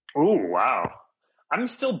 Oh, wow. I'm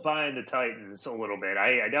still buying the Titans a little bit.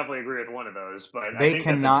 I definitely agree with one of those, but they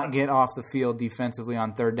cannot get off the field defensively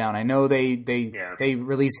on third down. I know they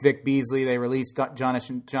released Vic Beasley, they released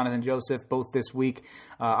Jonathan Joseph both this week.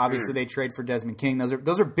 Obviously, they trade for Desmond King.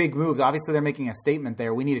 Those are big moves. Obviously, they're making a statement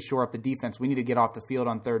there. We need to shore up the defense. We need to get off the field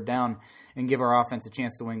on third down and give our offense a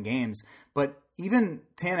chance to win games. But even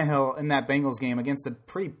Tannehill in that Bengals game against a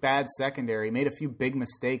pretty bad secondary made a few big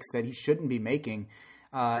mistakes that he shouldn't be making.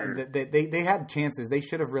 They had chances. They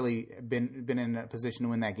should have really been in a position to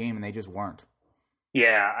win that game, and they just weren't.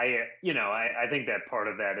 Yeah, I think that part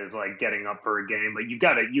of that is like getting up for a game, but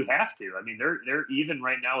you have to. I mean, they're even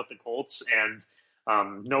right now with the Colts,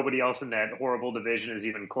 and nobody else in that horrible division is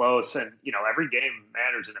even close. And every game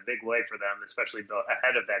matters in a big way for them, especially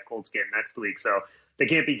ahead of that Colts game next week. So they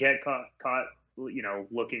can't be caught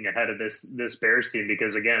looking ahead of this Bears team,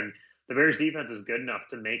 because again, the Bears defense is good enough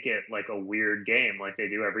to make it like a weird game like they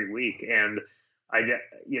do every week. And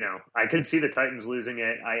I could see the Titans losing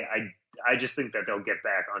it. I just think that they'll get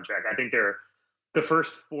back on track. I think they're the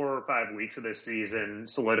first 4 or 5 weeks of this season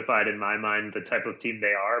solidified in my mind the type of team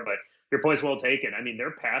they are, but your point's well taken. I mean,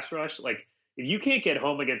 their pass rush, like if you can't get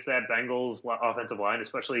home against that Bengals offensive line,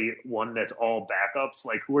 especially one that's all backups,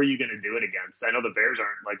 like who are you going to do it against? I know the Bears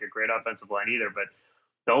aren't like a great offensive line either, but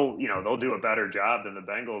they'll do a better job than the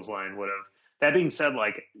Bengals line would have. That being said,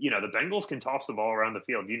 the Bengals can toss the ball around the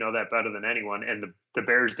field. You know that better than anyone, and the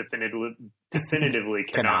Bears definitively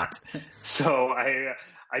cannot. So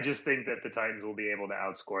I just think that the Titans will be able to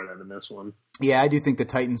outscore them in this one. Yeah, I do think the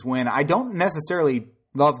Titans win. I don't necessarily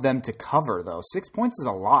love them to cover, though. 6 points is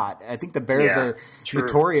a lot. I think the Bears are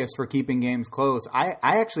notorious for keeping games close. I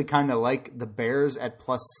actually kind of like the Bears at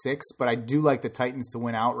 +6, but I do like the Titans to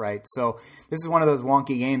win outright. So this is one of those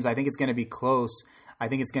wonky games. I think it's going to be close. I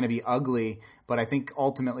think it's going to be ugly, but I think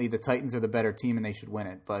ultimately the Titans are the better team and they should win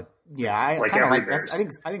it. But yeah, I kind of like that.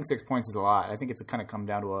 I think 6 points is a lot. I think it's kind of come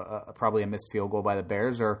down to probably a missed field goal by the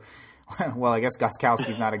Bears, or well, I guess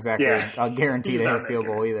Gostkowski's not exactly guaranteed to hit a field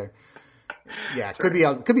goal either. Yeah, it could be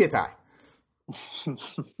a tie.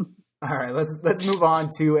 All right, let's move on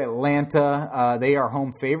to Atlanta. They are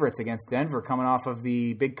home favorites against Denver, coming off of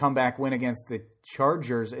the big comeback win against the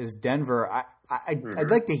Chargers. Is Denver? I'd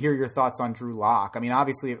like to hear your thoughts on Drew Lock. I mean,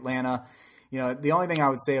 obviously Atlanta the only thing I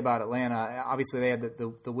would say about Atlanta, obviously they had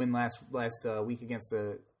the win last week against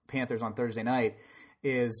the Panthers on Thursday night,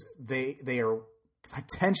 is they are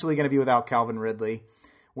potentially going to be without Calvin Ridley,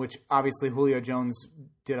 which obviously Julio Jones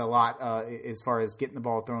did a lot as far as getting the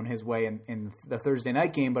ball thrown his way in the Thursday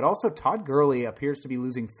night game, but also Todd Gurley appears to be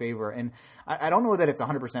losing favor. And I don't know that it's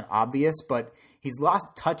 100% obvious, but he's lost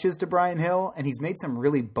touches to Brian Hill, and he's made some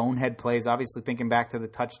really bonehead plays, obviously thinking back to the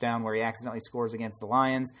touchdown where he accidentally scores against the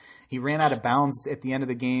Lions. He ran out of bounds at the end of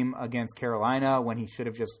the game against Carolina when he should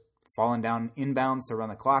have just fallen down inbounds to run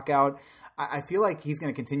the clock out. I feel like he's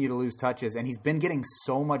going to continue to lose touches, and he's been getting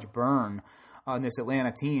so much burn on this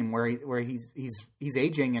Atlanta team where he's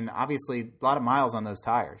aging, and obviously a lot of miles on those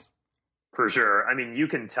tires. For sure. I mean, you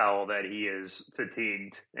can tell that he is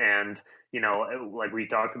fatigued, and like we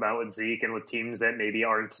talked about with Zeke and with teams that maybe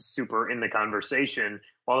aren't super in the conversation,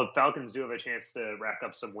 while the Falcons do have a chance to rack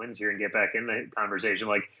up some wins here and get back in the conversation,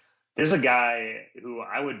 like there's a guy who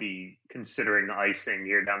I would be considering icing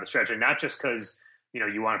here down the stretch, and not just because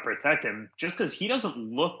you want to protect him, just because he doesn't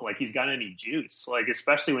look like he's got any juice, like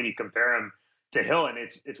especially when you compare him to Hill. And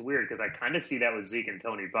it's weird because I kind of see that with Zeke and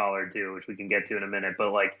Tony Pollard too, which we can get to in a minute.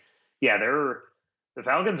 But the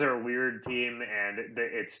Falcons are a weird team, and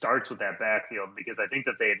it starts with that backfield, because I think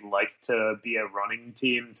that they'd like to be a running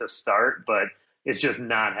team to start, but it's just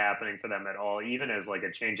not happening for them at all. Even as like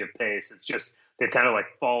a change of pace, it's just they've kind of like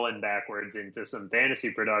fallen backwards into some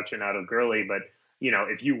fantasy production out of Gurley. But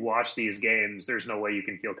if you watch these games, there's no way you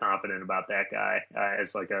can feel confident about that guy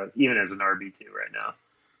as even as an RB2 right now.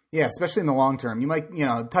 Yeah, especially in the long term. You might,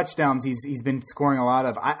 touchdowns he's been scoring a lot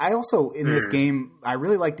of. I also, in this game, I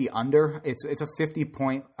really like the under. It's a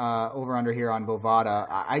 50-point over-under here on Bovada.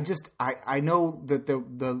 I know that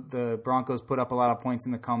the Broncos put up a lot of points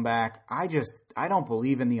in the comeback. I don't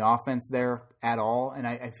believe in the offense there at all, and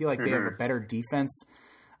I feel like they have a better defense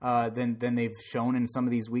than they've shown in some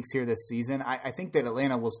of these weeks here this season. I think that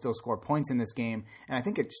Atlanta will still score points in this game, and I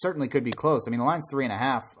think it certainly could be close. I mean, the line's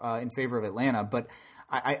 3.5 in favor of Atlanta, but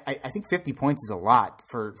I think 50 points is a lot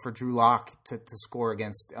for Drew Lock to score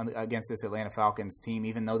against this Atlanta Falcons team,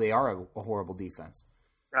 even though they are a horrible defense.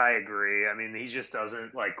 I agree. I mean, he just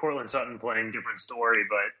doesn't, like Cortland Sutton playing different story,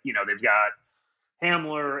 but they've got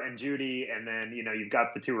Hamler and Judy, and then you've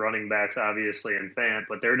got the two running backs obviously and Fant,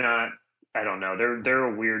 but they're not. I don't know.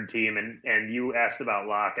 They're a weird team, and you asked about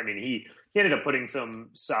Lock. I mean, he ended up putting some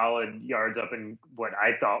solid yards up in what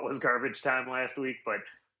I thought was garbage time last week, but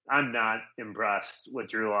I'm not impressed with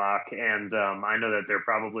Drew Lock, and I know that they're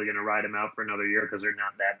probably going to ride him out for another year because they're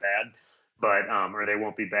not that bad, but or they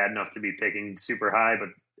won't be bad enough to be picking super high. But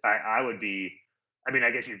I would be. I mean,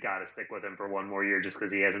 I guess you've got to stick with him for one more year just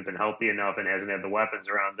because he hasn't been healthy enough and hasn't had the weapons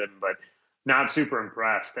around him. But not super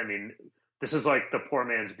impressed. I mean, this is like the poor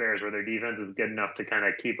man's Bears, where their defense is good enough to kind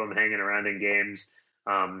of keep them hanging around in games,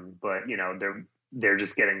 but they're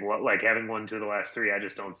just getting like having won 2 of the last 3. I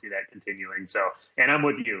just don't see that continuing. So, and I'm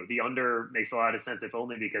with you. The under makes a lot of sense, if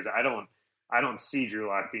only because I don't see Drew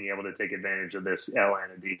Lock being able to take advantage of this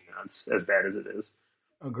Atlanta defense as bad as it is.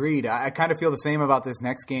 Agreed. I kind of feel the same about this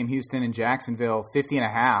next game, Houston and Jacksonville.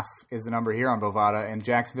 50.5 is the number here on Bovada, and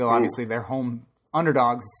Jacksonville, obviously, they're home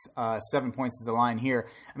underdogs. 7 points is the line here.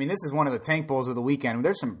 I mean, this is one of the tank bowls of the weekend.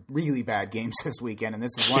 There's some really bad games this weekend, and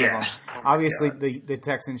this is one of them. Obviously, the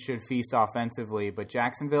Texans should feast offensively, but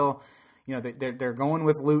Jacksonville, they're going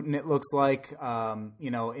with Luton, it looks like,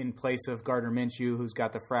 in place of Gardner Minshew, who's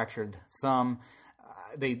got the fractured thumb.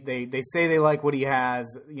 They say they like what he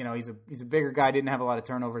has. He's a bigger guy, didn't have a lot of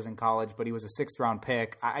turnovers in college, but he was a 6th-round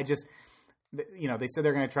pick. They said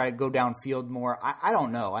they're going to try to go downfield more. I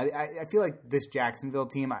don't know. I feel like this Jacksonville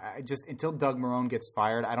team, until Doug Marrone gets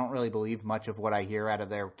fired, I don't really believe much of what I hear out of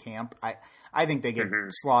their camp. I think they get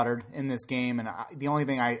slaughtered in this game, and the only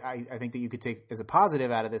thing I think that you could take as a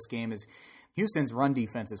positive out of this game is Houston's run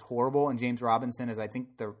defense is horrible, and James Robinson is, I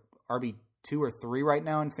think, the RB2 or 3 right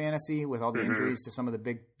now in fantasy with all the injuries to some of the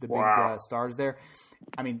big stars there.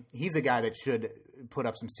 I mean, he's a guy that should put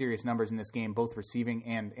up some serious numbers in this game, both receiving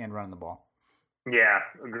and running the ball. Yeah,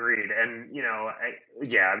 agreed. And,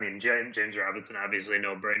 I mean, James Robinson, obviously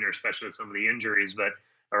no brainer, especially with some of the injuries, but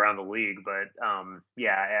around the league. But,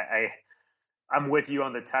 I'm with you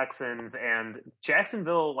on the Texans and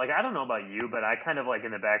Jacksonville. Like, I don't know about you, but I kind of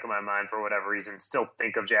in the back of my mind, for whatever reason, still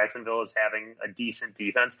think of Jacksonville as having a decent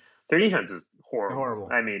defense. Their defense is horrible.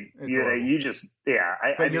 I mean, you're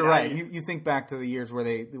right. You think back to the years where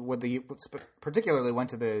they particularly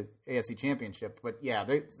went to the AFC Championship, but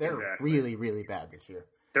they're really, really bad this year.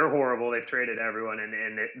 They're horrible. They've traded everyone,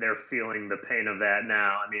 and they're feeling the pain of that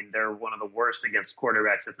now. I mean, they're one of the worst against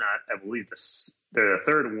quarterbacks, if not, I believe, they're the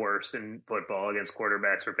third worst in football against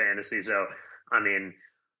quarterbacks for fantasy. So, I mean,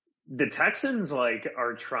 the Texans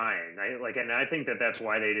are trying. And I think that that's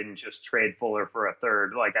why they didn't just trade Fuller for a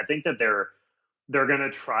third. I think that they're going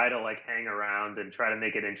to try to hang around and try to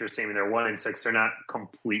make it interesting. I mean, they're 1-6. They're not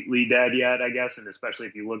completely dead yet, I guess. And especially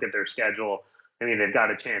if you look at their schedule, I mean, they've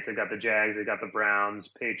got a chance. They've got the Jags, they've got the Browns,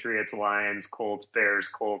 Patriots, Lions, Colts, Bears,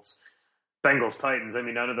 Colts, Bengals, Titans. I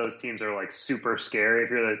mean, none of those teams are super scary. If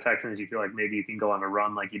you're the Texans, you feel like maybe you can go on a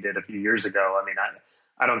run like you did a few years ago. I mean,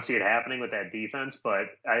 I don't see it happening with that defense, but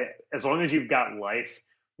as long as you've got life,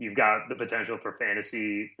 you've got the potential for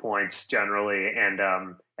fantasy points generally, and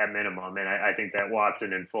at minimum. And I think that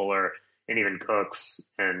Watson and Fuller and even Cooks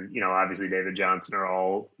and, obviously David Johnson are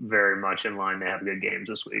all very much in line to have good games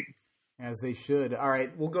this week. As they should. All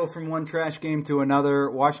right, we'll go from one trash game to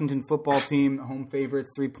another. Washington football team, home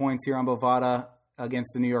favorites, 3 points here on Bovada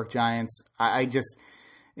against the New York Giants.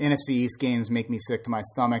 NFC East games make me sick to my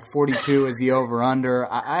stomach. 42 is the over-under.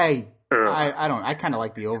 I kind of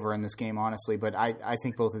like the over in this game, honestly, but I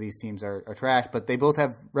think both of these teams are trash. But they both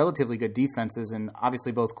have relatively good defenses, and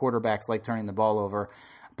obviously both quarterbacks like turning the ball over.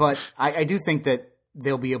 But I do think that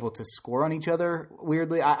they'll be able to score on each other,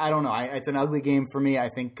 weirdly. I don't know. It's an ugly game for me. I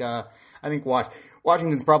think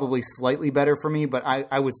Washington's probably slightly better for me, but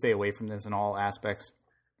I would stay away from this in all aspects.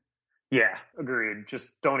 Yeah, agreed. Just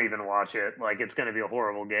don't even watch it. It's going to be a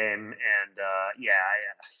horrible game. And,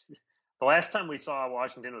 the last time we saw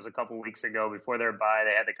Washington was a couple weeks ago before their bye.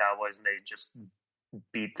 They had the Cowboys, and they just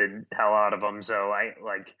beat the hell out of them. So, I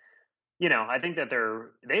think that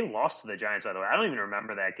they lost to the Giants, by the way. I don't even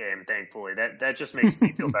remember that game, thankfully. That just makes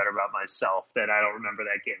me feel better about myself that I don't remember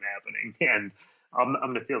that game happening. And I'm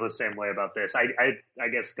going to feel the same way about this. I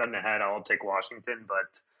guess gun to head, I'll take Washington,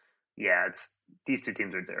 but yeah, these two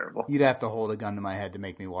teams are terrible. You'd have to hold a gun to my head to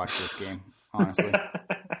make me watch this game, honestly.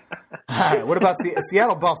 All right, what about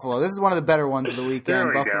Seattle Buffalo? This is one of the better ones of the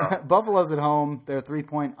weekend. Buffalo's at home. They're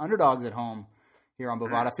 3-point underdogs at home here on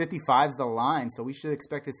Bovada. 55 is the line, so we should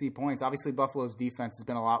expect to see points. Obviously, Buffalo's defense has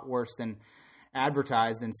been a lot worse than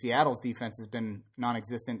advertised, and Seattle's defense has been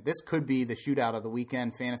non-existent. This could be the shootout of the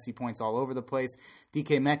weekend. Fantasy points all over the place.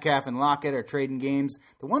 DK Metcalf and Lockett are trading games.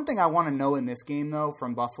 The one thing I want to know in this game, though,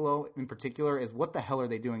 from Buffalo in particular, is what the hell are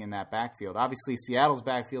they doing in that backfield? Obviously, Seattle's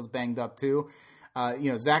backfield's banged up too.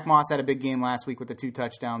 Zach Moss had a big game last week with the 2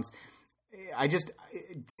 touchdowns.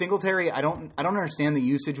 Singletary, I don't understand the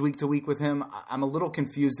usage week to week with him. I'm a little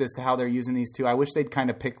confused as to how they're using these two. I wish they'd kind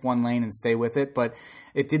of pick one lane and stay with it, but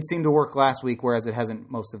it did seem to work last week, whereas it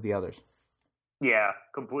hasn't most of the others. Yeah,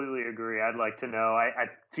 completely agree. I'd like to know. I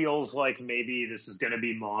feels like maybe this is going to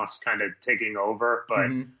be Moss kind of taking over,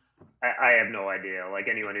 but I have no idea.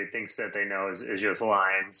 Anyone who thinks that they know is just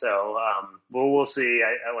lying. So, we'll see.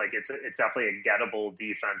 I like it's definitely a gettable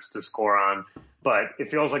defense to score on, but it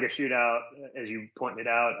feels like a shootout, as you pointed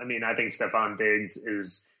out. I mean, I think Stephon Diggs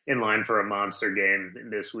is in line for a monster game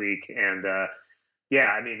this week, and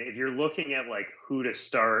I mean, if you're looking at who to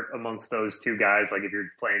start amongst those two guys, if you're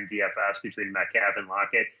playing DFS between Metcalf and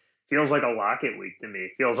Lockett, feels like a Lockett week to me.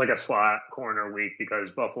 Feels like a slot corner week because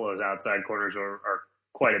Buffalo's outside corners are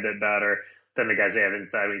quite a bit better than the guys they have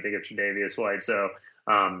inside when you think of Tre'Davious White. So,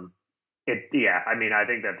 I mean, I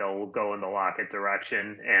think that they'll go in the Lockett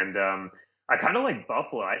direction. And I kind of like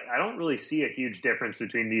Buffalo. I don't really see a huge difference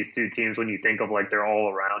between these two teams when you think of their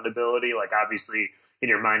all-around ability. Obviously, in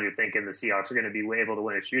your mind, you're thinking the Seahawks are going to be able to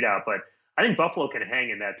win a shootout. But I think Buffalo can hang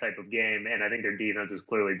in that type of game, and I think their defense is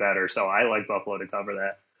clearly better. So I like Buffalo to cover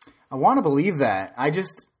that. I want to believe that.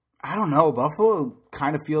 I don't know. Buffalo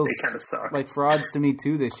kind of feels like frauds to me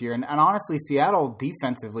too this year. And honestly, Seattle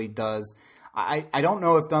defensively does. I don't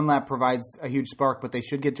know if Dunlap provides a huge spark, but they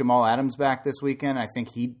should get Jamal Adams back this weekend. I think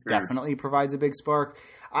he definitely provides a big spark.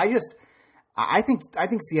 I think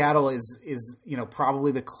Seattle is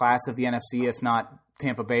probably the class of the NFC, if not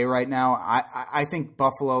Tampa Bay right now. I think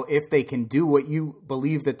Buffalo, if they can do what you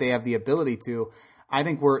believe that they have the ability to, I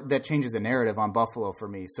think that changes the narrative on Buffalo for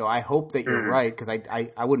me. So I hope that you're right, because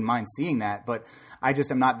I wouldn't mind seeing that. But I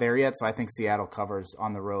just am not there yet, so I think Seattle covers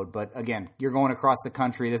on the road. But again, you're going across the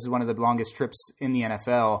country. This is one of the longest trips in the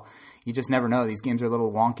NFL. You just never know. These games are a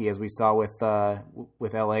little wonky, as we saw with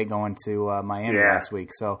LA going to Miami last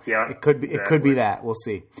week. So it could be that. We'll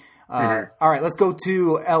see. All right, let's go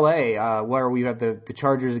to LA, where we have the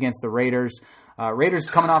Chargers against the Raiders. Raiders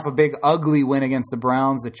coming off a big, ugly win against the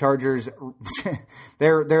Browns. The Chargers,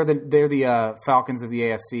 they're the Falcons of the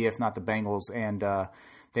AFC, if not the Bengals, and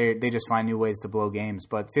they just find new ways to blow games.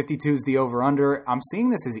 But 52 is the over/under. I'm seeing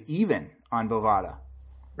this as even on Bovada.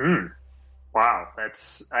 Wow,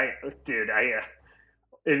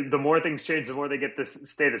 the more things change, the more they get to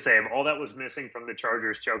stay the same. All that was missing from the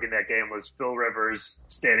Chargers choking that game was Phil Rivers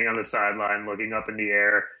standing on the sideline, looking up in the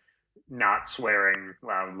air, not swearing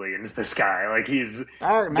loudly into the sky. Like it's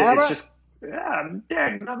just, yeah,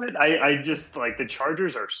 dang, I just like the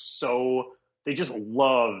Chargers are they just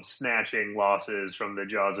love snatching losses from the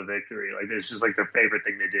jaws of victory. Like it's just like their favorite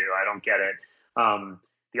thing to do. I don't get it.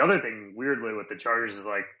 The other thing, weirdly, with the Chargers is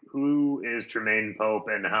like, who is Tremaine Pope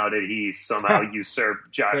and how did he somehow usurp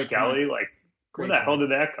Josh Kelly? Like, where the hell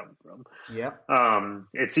did that come from? Yep.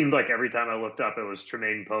 It seemed like every time I looked up, it was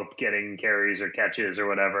Tremaine Pope getting carries or catches or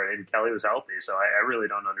whatever, and Kelly was healthy. So I really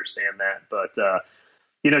don't understand that. But,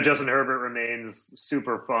 Justin Herbert remains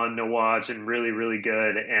super fun to watch and really, really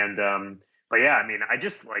good. And, but yeah, I mean, I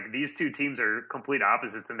just like these two teams are complete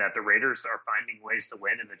opposites in that the Raiders are finding ways to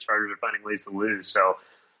win and the Chargers are finding ways to lose. So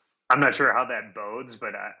I'm not sure how that bodes,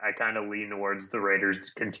 but I kind of lean towards the Raiders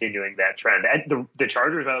continuing that trend. The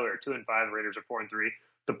Chargers, by the way, are 2-5. The Raiders are 4-3.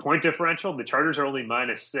 The point differential, the Chargers are only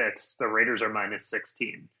 -6. The Raiders are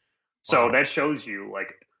 -16. So That shows you, like,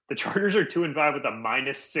 the Chargers are 2-5 with a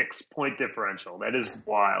 -6 point differential. That is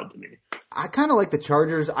wild to me. I kind of like the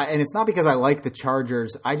Chargers, and it's not because I like the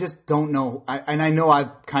Chargers. I just don't know. I know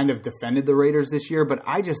I've kind of defended the Raiders this year, but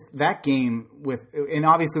that game and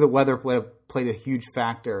obviously the weather played a huge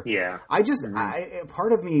factor. Yeah. I just,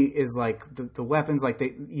 part of me is like the weapons, like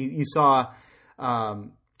you saw,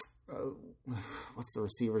 what's the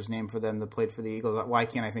receiver's name for them that played for the Eagles? Why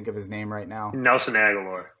can't I think of his name right now? Nelson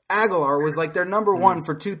Aguilar. Aguilar was like their number one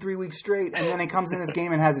for 2-3 weeks straight, and then he comes in this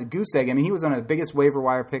game and has a goose egg. I mean, he was one of the biggest waiver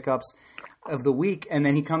wire pickups of the week, and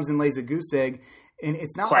then he comes and lays a goose egg, and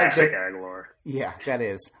it's not classic Aguilar. Yeah, that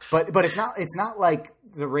is. But it's not like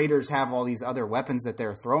the Raiders have all these other weapons that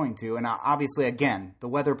they're throwing to, and obviously, again, the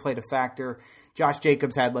weather played a factor. Josh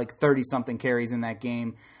Jacobs had like 30-something carries in that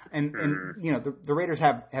game, and the Raiders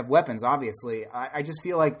have weapons, obviously. I just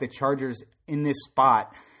feel like the Chargers in this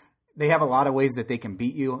spot, they have a lot of ways that they can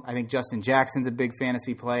beat you. I think Justin Jackson's a big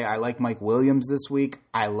fantasy play. I like Mike Williams this week.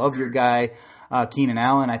 I love your guy, Keenan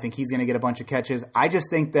Allen. I think he's going to get a bunch of catches. I just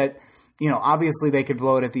think that, obviously they could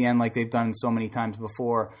blow it at the end like they've done so many times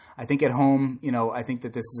before. I think at home, I think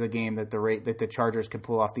that this is a game that the Chargers could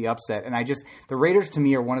pull off the upset. And the Raiders to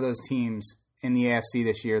me are one of those teams in the AFC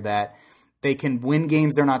this year that they can win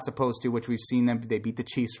games they're not supposed to, which we've seen them. They beat the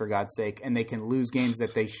Chiefs, for God's sake, and they can lose games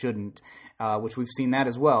that they shouldn't, which we've seen that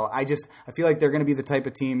as well. I feel like they're going to be the type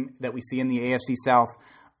of team that we see in the AFC South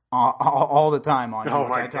all the time on,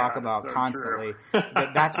 which I talk about constantly.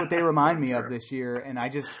 That's what they remind me of this year, and I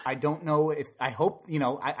don't know if I hope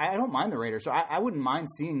I don't mind the Raiders, so I wouldn't mind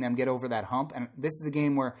seeing them get over that hump. And this is a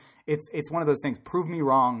game where it's one of those things. Prove me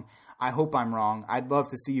wrong. I hope I'm wrong. I'd love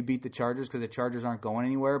to see you beat the Chargers because the Chargers aren't going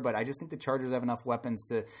anywhere, but I just think the Chargers have enough weapons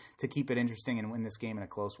to keep it interesting and win this game in a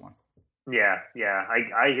close one. Yeah.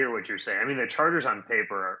 I hear what you're saying. I mean, the Chargers on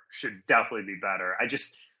paper should definitely be better. I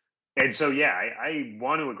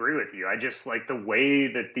want to agree with you. I just like the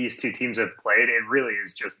way that these two teams have played. It really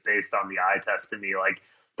is just based on the eye test to me. Like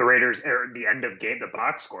the Raiders, or the end of game, the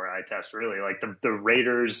box score eye test, really. Like the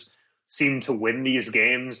Raiders seem to win these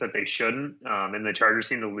games that they shouldn't, and the Chargers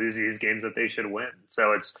seem to lose these games that they should win.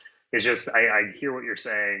 So it's just I hear what you're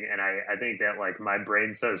saying, and I think that like my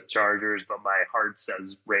brain says Chargers, but my heart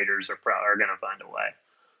says Raiders are going to find a way.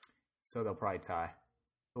 So they'll probably tie.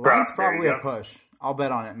 The line's probably a push. I'll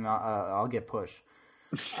bet on it, and I'll get push.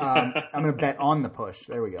 I'm going to bet on the push.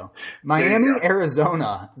 There we go. Miami,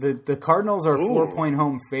 Arizona. The Cardinals are 4-point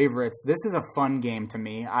home favorites. This is a fun game to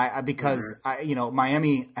me because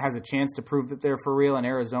Miami has a chance to prove that they're for real, and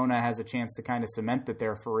Arizona has a chance to kind of cement that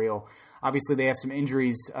they're for real. Obviously, they have some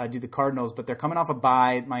injuries due to the Cardinals, but they're coming off a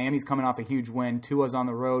bye. Miami's coming off a huge win. Tua's on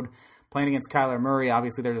the road playing against Kyler Murray.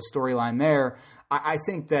 Obviously, there's a storyline there. I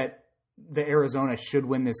think that the Arizona should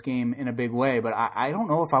win this game in a big way, but I don't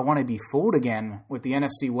know if I want to be fooled again with the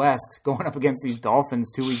NFC West going up against these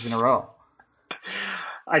Dolphins 2 weeks in a row.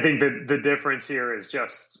 I think the difference here is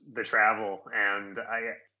just the travel, and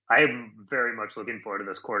I am very much looking forward to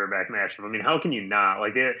this quarterback matchup. I mean, how can you not?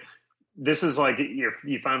 Like this is like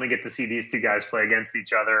you finally get to see these two guys play against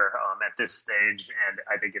each other at this stage, and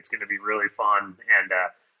I think it's going to be really fun. And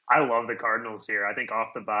I love the Cardinals here. I think off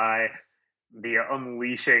the bye, the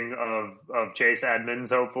unleashing of Chase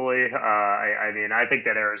Edmonds, hopefully. I think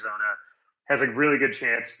that Arizona has a really good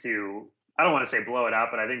chance to, I don't want to say blow it out,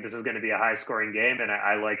 but I think this is going to be a high-scoring game, and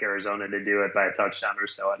I like Arizona to do it by a touchdown or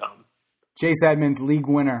so at home. Chase Edmonds, league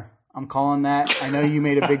winner. I'm calling that. I know you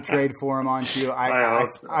made a big trade for him, aren't you?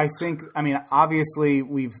 I think. I mean, obviously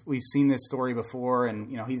we've seen this story before, and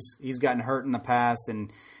he's gotten hurt in the past,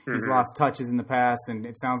 and he's lost touches in the past, and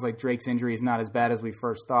it sounds like Drake's injury is not as bad as we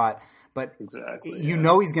first thought. But exactly,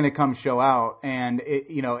 he's going to come show out, and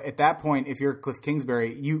at that point, if you're Cliff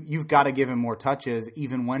Kingsbury, you've got to give him more touches,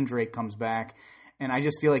 even when Drake comes back. And I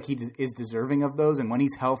just feel like he is deserving of those, and when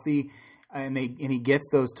he's healthy. And he gets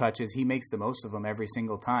those touches, he makes the most of them every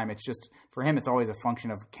single time. It's just for him, it's always a function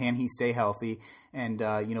of can he stay healthy, and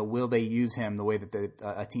will they use him the way that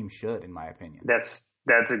a team should, in my opinion.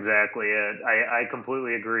 That's exactly it. I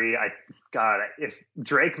completely agree. If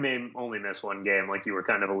Drake may only miss one game, like you were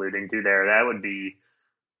kind of alluding to there, that would be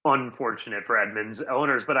unfortunate for Edmonds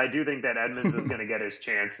owners. But I do think that Edmonds is going to get his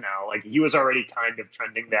chance now. Like he was already kind of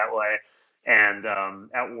trending that way. And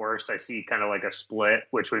at worst, I see kind of like a split,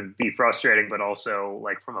 which would be frustrating, but also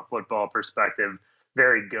like from a football perspective, a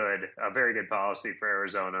very good policy for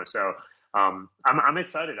Arizona. So I'm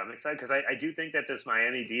excited. I'm excited because I do think that this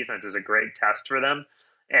Miami defense is a great test for them.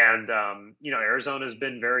 And, Arizona's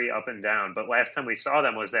been very up and down. But last time we saw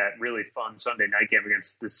them was that really fun Sunday night game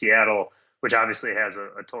against the Seattle, which obviously has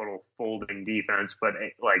a total folding defense. But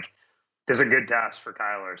there's a good test for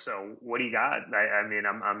Kyler. So what do you got?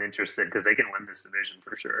 I'm interested because they can win this division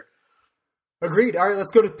for sure. Agreed. All right,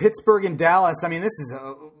 let's go to Pittsburgh and Dallas. I mean, this is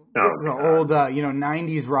an old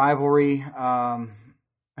 90s rivalry.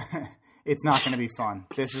 It's not going to be fun.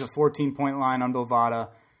 This is a 14-point line on Bovada.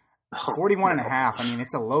 41.5. I mean,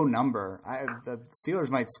 it's a low number. The Steelers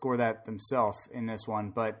might score that themselves in this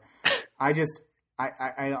one, but I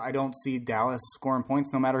don't see Dallas scoring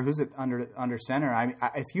points no matter who's under center.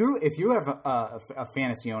 If you have a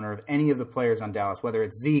fantasy owner of any of the players on Dallas, whether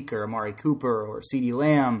it's Zeke or Amari Cooper or CeeDee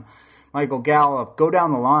Lamb, Michael Gallup, go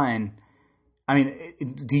down the line. I mean,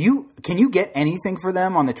 can you get anything for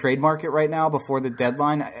them on the trade market right now before the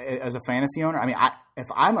deadline as a fantasy owner? I mean, if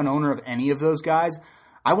I'm an owner of any of those guys,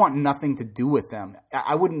 I want nothing to do with them.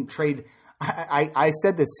 I wouldn't trade. I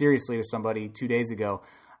said this seriously to somebody 2 days ago.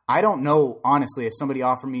 I don't know, honestly, if somebody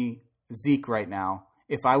offered me Zeke right now,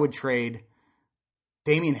 if I would trade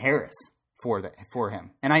Damian Harris for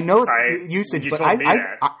him. And I know it's usage, but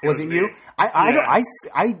was it you?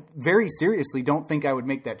 I very seriously don't think I would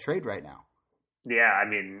make that trade right now. Yeah, I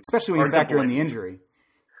mean, especially when you factor in the injury.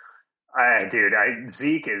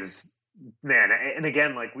 Zeke is. Man, and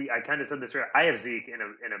again, I kind of said this. I have Zeke in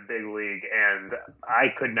a big league, and I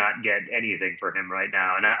could not get anything for him right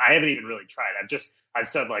now. And I haven't even really tried. I've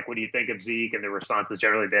said, what do you think of Zeke? And the response has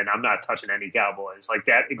generally been, I'm not touching any Cowboys. Like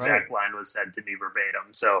that exact line was said to me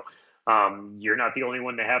verbatim. So you're not the only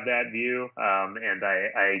one to have that view, and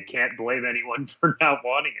I can't blame anyone for not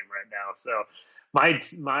wanting him right now. So my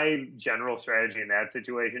general strategy in that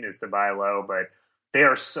situation is to buy low, but they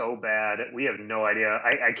are so bad. We have no idea.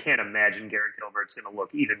 I can't imagine Garrett Gilbert's going to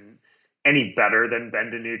look even any better than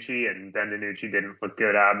Ben DiNucci, and Ben DiNucci didn't look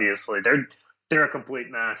good, obviously. They're a complete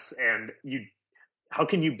mess, and how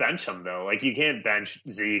can you bench them, though? You can't bench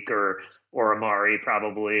Zeke or Amari,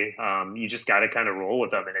 probably. You just got to kind of roll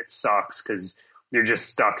with them, and it sucks because you're just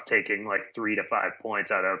stuck taking 3 to 5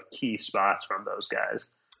 points out of key spots from those guys.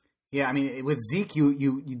 Yeah, I mean, with Zeke,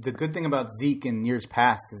 you the good thing about Zeke in years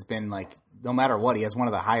past has been no matter what, he has one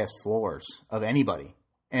of the highest floors of anybody.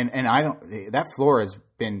 And that floor has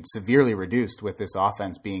been severely reduced with this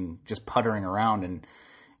offense being just puttering around and,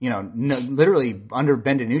 literally under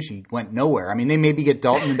Ben DiNucci went nowhere. I mean, they maybe get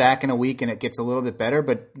Dalton back in a week and it gets a little bit better,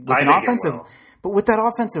 but with that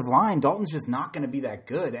offensive line, Dalton's just not going to be that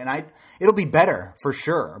good. And it'll be better for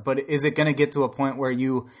sure. But is it going to get to a point where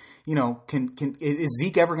is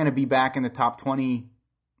Zeke ever going to be back in the top 20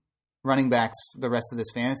 running backs the rest of this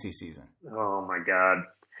fantasy season? Oh my God.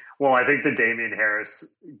 Well, I think the Damian Harris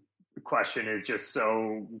question is just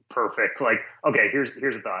so perfect. Okay,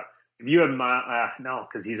 here's a thought. If you have no,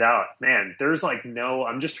 because he's out, man, there's no,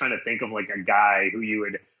 I'm just trying to think of a guy who you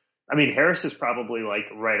would, Harris is probably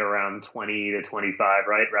right around 20 to 25,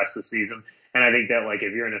 right? Rest of the season. And I think that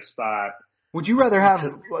if you're in a spot. Would you rather have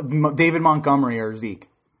David Montgomery or Zeke?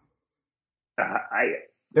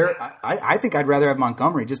 I think I'd rather have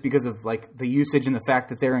Montgomery just because of the usage and the fact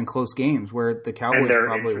that they're in close games where the Cowboys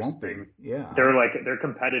probably won't be. Yeah, they're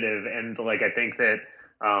competitive, and I think that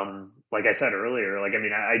like I said earlier,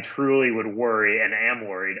 I truly would worry and am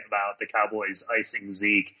worried about the Cowboys icing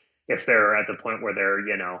Zeke if they're at the point where they're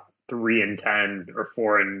 3-10 or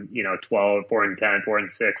 4-12, 4-10,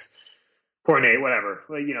 4-6. 4-8, whatever.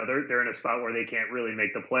 They're in a spot where they can't really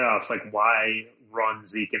make the playoffs. Why run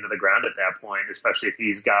Zeke into the ground at that point, especially if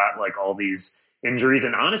he's got all these injuries.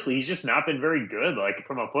 And honestly, he's just not been very good. Like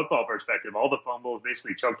from a football perspective, all the fumbles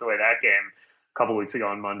basically choked away that game a couple weeks ago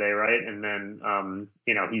on Monday, right? And then,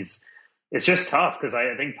 it's just tough because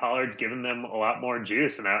I think Pollard's given them a lot more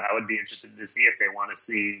juice, and I would be interested to see if they want to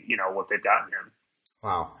see, what they've gotten him.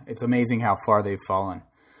 Wow, it's amazing how far they've fallen.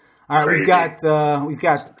 All right, Crazy. we've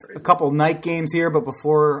got a couple night games here, but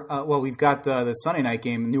before we've got the Sunday night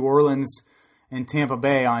game, New Orleans and Tampa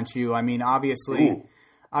Bay on you. I mean, obviously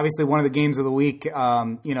one of the games of the week.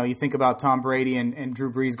 You think about Tom Brady and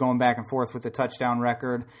Drew Brees going back and forth with the touchdown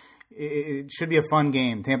record. It should be a fun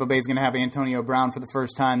game. Tampa Bay is going to have Antonio Brown for the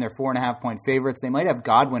first time. They're 4.5-point favorites. They might have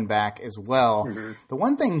Godwin back as well. Mm-hmm. The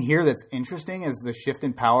one thing here that's interesting is the shift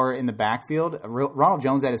in power in the backfield. Ronald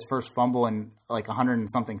Jones had his first fumble and like 100 and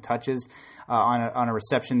something touches on a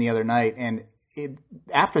reception the other night. And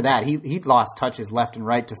after that, he lost touches left and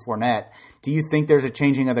right to Fournette. Do you think there's a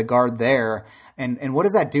changing of the guard there? And what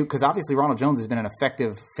does that do? Because obviously Ronald Jones has been an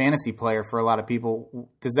effective fantasy player for a lot of people.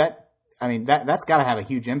 That's got to have a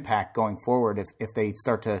huge impact going forward if they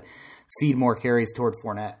start to feed more carries toward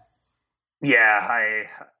Fournette. Yeah,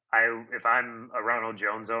 if I'm a Ronald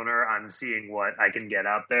Jones owner, I'm seeing what I can get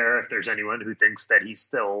out there. If there's anyone who thinks that he's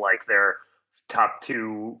still like their top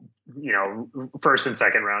two, first and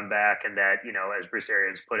second round back, and that, as Bruce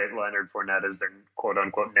Arians put it, Leonard Fournette is their quote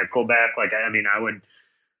unquote nickel back. Like, I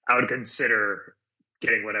would consider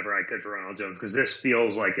getting whatever I could for Ronald Jones, because this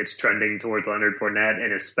feels like it's trending towards Leonard Fournette,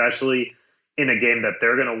 and especially in a game that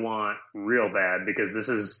they're going to want real bad, because they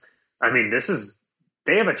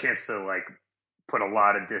have a chance to like put a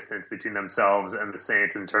lot of distance between themselves and the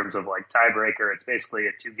Saints in terms of like tiebreaker. It's basically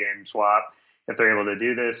a 2-game swap if they're able to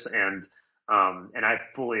do this, and I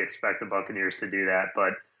fully expect the Buccaneers to do that.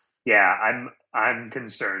 But yeah, I'm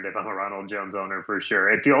concerned if I'm a Ronald Jones owner for sure.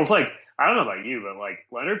 It feels like, I don't know about you, but like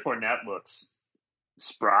Leonard Fournette looks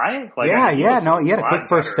spry. Like, he had a quick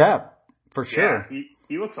first step for sure. Yeah,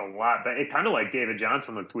 he looks a lot better. It kind of like David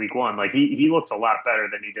Johnson looked week one. Like he looks a lot better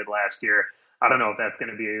than he did last year. I don't know if that's going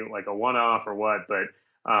to be like a one-off or what, but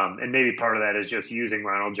and maybe part of that is just using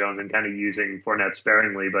Ronald Jones and kind of using Fournette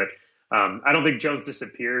sparingly. But I don't think Jones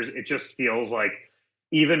disappears. It just feels like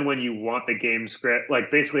even when you want the game script, like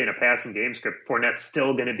basically in a passing game script, Fournette's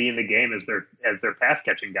still going to be in the game as their pass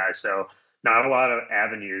catching guy. So not a lot of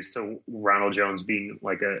avenues to Ronald Jones being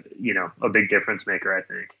like a big difference maker, I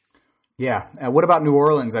think. Yeah. What about New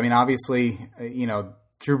Orleans? I mean, obviously,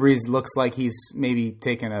 Drew Brees looks like he's maybe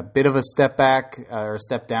taken a bit of a step back or a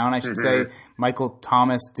step down, I should say. Michael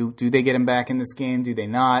Thomas, do they get him back in this game? Do they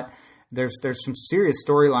not? There's some serious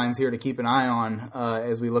storylines here to keep an eye on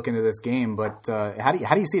as we look into this game. But how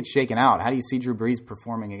do you see it shaking out? How do you see Drew Brees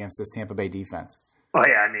performing against this Tampa Bay defense? Oh,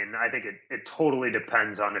 yeah, I think it totally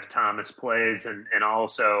depends on if Thomas plays. And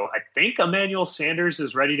also, I think Emmanuel Sanders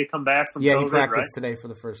is ready to come back from COVID, he practiced today for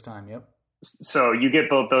the first time, yep. So you get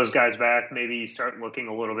both those guys back. Maybe you start looking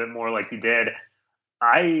a little bit more like you did.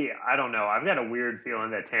 I don't know. I've got a weird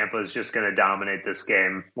feeling that Tampa is just going to dominate this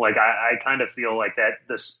game. Like, I kind of feel like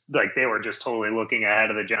they were just totally looking ahead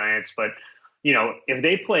of the Giants. But, if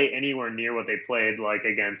they play anywhere near what they played like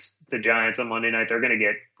against the Giants on Monday night, they're going to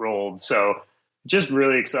get rolled. So just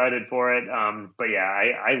really excited for it. But yeah,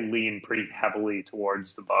 I lean pretty heavily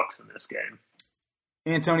towards the Bucs in this game.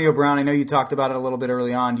 Antonio Brown, I know you talked about it a little bit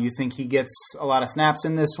early on. Do you think he gets a lot of snaps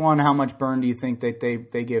in this one? How much burn do you think that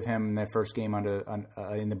they give him in their first game in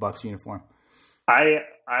the Bucs uniform? I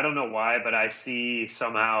don't know why, but I see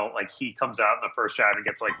somehow like he comes out in the first drive and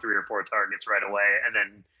gets like 3 or 4 targets right away, and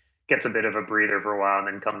then gets a bit of a breather for a while, and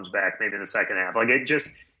then comes back maybe in the second half. Like it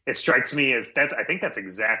strikes me as I think that's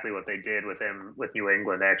exactly what they did with him with New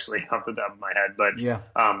England, actually, off the top of my head. But yeah.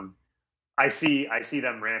 I see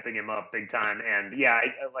them ramping him up big time. And yeah,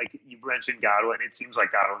 like you mentioned Godwin, it seems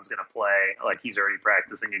like Godwin's going to play. Like he's already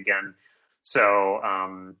practicing again. So,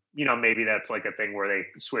 maybe that's like a thing where they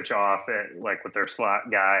switch off like with their slot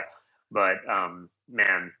guy. But,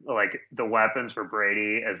 man, like the weapons for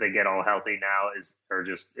Brady as they get all healthy now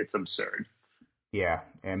it's absurd. Yeah.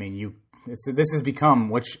 I mean, this has become,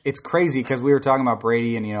 which it's crazy because we were talking about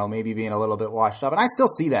Brady and, maybe being a little bit washed up. And I still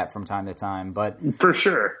see that from time to time, but for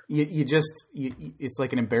sure, it's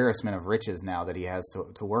like an embarrassment of riches now that he has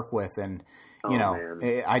to work with. And,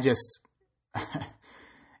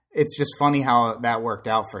 it's just funny how that worked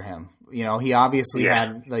out for him. He obviously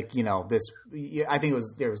had this, I think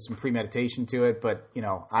there was some premeditation to it, but,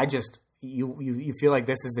 you feel like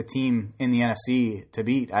this is the team in the NFC to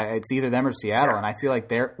beat. It's either them or Seattle, and I feel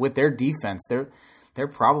like with their defense, they're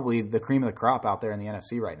probably the cream of the crop out there in the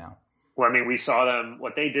NFC right now. Well, I mean, we saw them.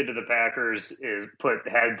 What they did to the Packers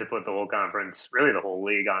had to put the whole conference, really the whole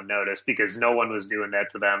league, on notice because no one was doing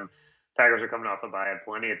that to them Packers are coming off a bye, have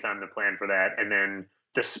plenty of time to plan for that. And then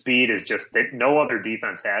the speed is just that no other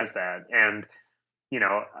defense has that. And,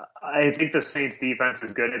 I think the Saints defense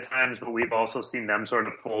is good at times, but we've also seen them sort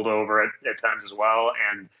of fold over at times as well.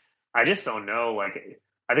 And I just don't know. I think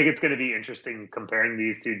it's going to be interesting comparing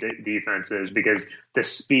these two defenses because the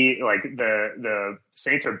speed, the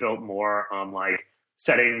Saints are built more on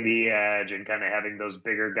setting the edge and kind of having those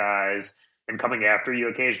bigger guys and coming after you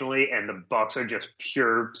occasionally. And the Bucs are just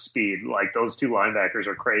pure speed. Those two linebackers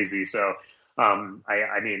are crazy. So,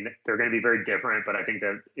 they're going to be very different, but I think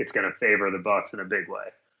that it's going to favor the Bucs in a big way.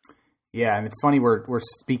 Yeah, and it's funny we're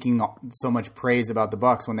speaking so much praise about the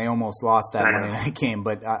Bucs when they almost lost that Monday night game.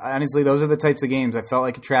 But honestly, those are the types of games. I felt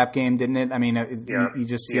like a trap game, didn't it? I mean, you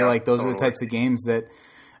just feel like those are the types of games that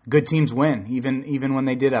good teams win, even when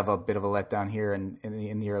they did have a bit of a letdown here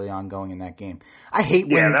in the early on going in that game. I hate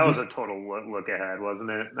when that was a total look ahead,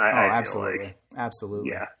 wasn't it? Absolutely.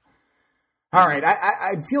 Yeah. All right,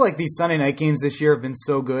 I feel like these Sunday night games this year have been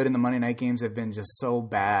so good, and the Monday night games have been just so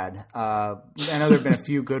bad. I know there have been a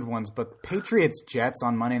few good ones, but Patriots-Jets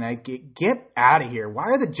on Monday night, get out of here. Why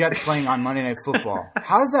are the Jets playing on Monday Night Football?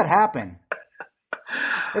 How does that happen?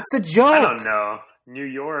 It's a joke. I don't know. New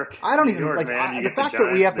York. I don't even like the fact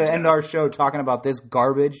that we have to end our show talking about this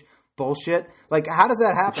garbage bullshit. How does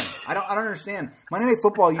that happen? I don't understand. Monday Night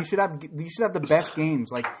Football, you should have the best games.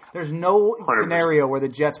 There's no 100%. Scenario where the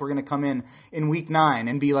Jets were going to come in week 9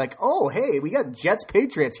 and be like, oh, hey, we got Jets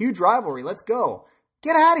Patriots, huge rivalry, let's go.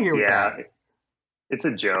 Get out of here with that. It's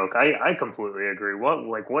a joke. I completely agree. What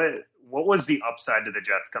was the upside to the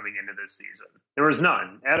Jets coming into this season? There was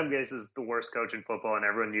none. Adam Gase is the worst coach in football, and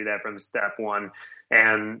everyone knew that from step one.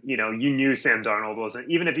 And, you knew Sam Darnold wasn't,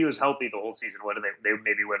 even if he was healthy the whole season, what did they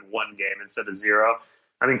maybe win 1 game instead of 0?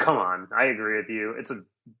 I mean, come on. I agree with you. It's a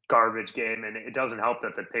garbage game, and it doesn't help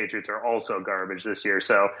that the Patriots are also garbage this year.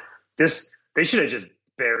 So they should have just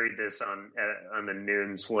buried this on the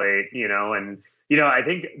noon slate, and I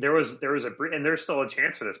think there was and there's still a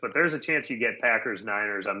chance for this, but there's a chance you get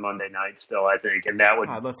Packers-Niners on Monday night still, I think, and that would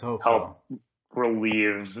let's hope help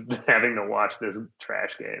relieve having to watch this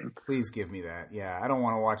trash game. Please give me that. Yeah, I don't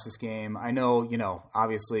want to watch this game. I know,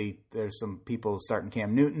 obviously there's some people starting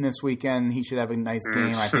Cam Newton this weekend. He should have a nice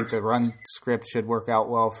game. I think the run script should work out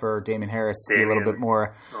well for Damien Harris to see a little bit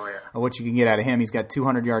more of what you can get out of him. He's got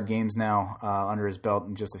 200-yard games now under his belt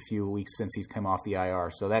in just a few weeks since he's come off the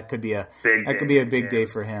IR. So that could be a big day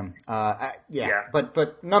for him.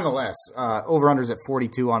 But nonetheless, over-unders at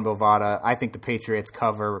 42 on Bovada. I think the Patriots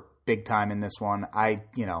cover big time in this one.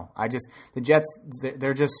 The Jets,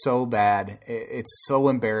 they're just so bad. It's so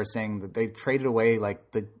embarrassing that they've traded away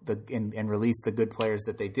and released the good players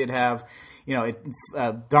that they did have.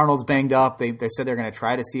 Darnold's banged up. They said they're going to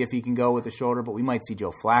try to see if he can go with the shoulder, but we might see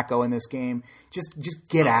Joe Flacco in this game. Just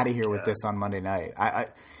get out of here with this on Monday night.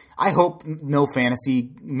 I hope no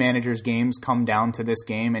fantasy managers games come down to this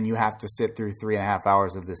game and you have to sit through 3.5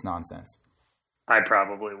 hours of this nonsense. I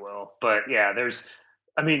probably will, but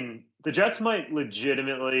the Jets might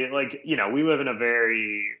legitimately, we live in a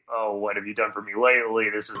very, what have you done for me lately?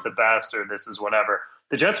 This is the best, or this is whatever.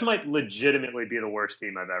 The Jets might legitimately be the worst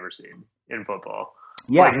team I've ever seen in football.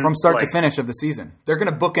 Yeah, from start to finish of the season. They're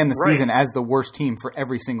going to bookend the season as the worst team for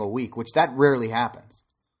every single week, which that rarely happens.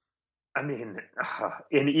 And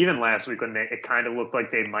even last week when it kind of looked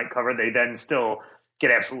like they might cover, they then still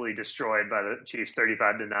get absolutely destroyed by the Chiefs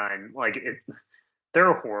 35-9.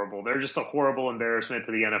 They're horrible. They're just a horrible embarrassment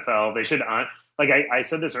to the NFL. They should, I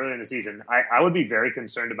said this earlier in the season, I would be very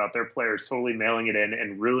concerned about their players totally mailing it in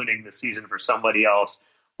and ruining the season for somebody else.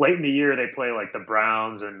 Late in the year, they play the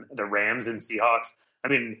Browns and the Rams and Seahawks.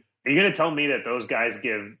 Are you going to tell me that those guys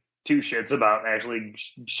give 2 shits about actually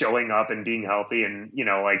showing up and being healthy and,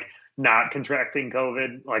 not contracting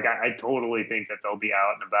COVID? I totally think that they'll be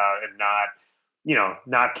out and about and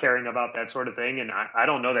not caring about that sort of thing. And I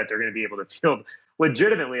don't know that they're going to be able to field.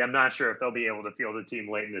 Legitimately, I'm not sure if they'll be able to field a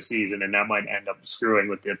team late in the season, and that might end up screwing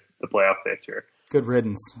with the playoff picture. Good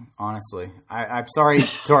riddance, honestly. I'm sorry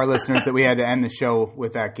to our listeners that we had to end the show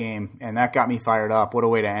with that game, and that got me fired up. What a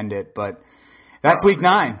way to end it. But that's week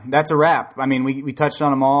 9. That's a wrap. We touched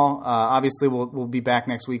on them all. Obviously, we'll be back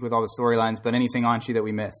next week with all the storylines, but anything on you that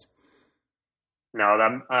we missed? No,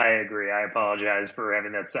 I agree. I apologize for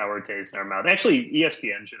having that sour taste in our mouth. Actually,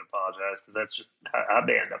 ESPN should apologize because that's just how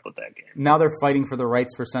they end up with that game. Now they're fighting for the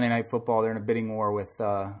rights for Sunday Night Football. They're in a bidding war with,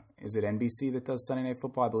 is it NBC that does Sunday Night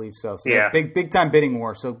Football? I believe so. So yeah. Big time bidding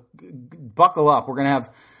war. So buckle up. We're going to have,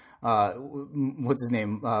 what's his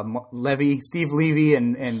name? Steve Levy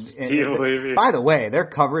and Steve Levy. By the way, their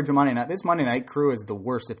coverage of Monday Night, this Monday Night crew is the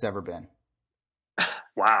worst it's ever been.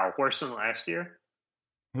 Wow. Worse than last year?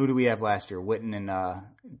 Who do we have last year? Witten and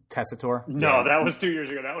Tessitore? No, that was 2 years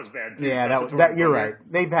ago. That was bad too. Yeah, that you're right.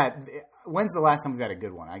 They've had. When's the last time we've had a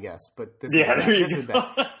good one? I guess, but this is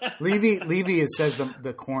bad. Levy says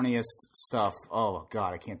the corniest stuff. Oh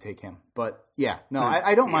God, I can't take him. But yeah, no,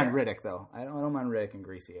 I don't mind Riddick though. I don't mind Riddick and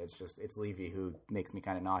Greasy. It's Levy who makes me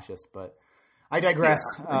kind of nauseous. But I digress.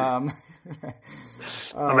 Yeah.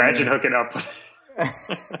 Imagine hooking up.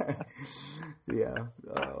 Yeah.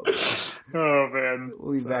 Oh man.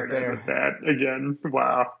 We'll leave that there. With that again.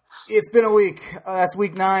 Wow. It's been a week. That's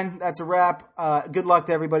week 9. That's a wrap. Good luck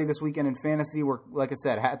to everybody this weekend in fantasy. We're, like I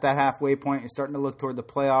said, at that halfway point. You're starting to look toward the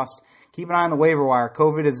playoffs. Keep an eye on the waiver wire.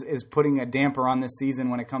 COVID is putting a damper on this season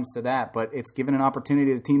when it comes to that, but it's given an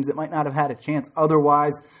opportunity to teams that might not have had a chance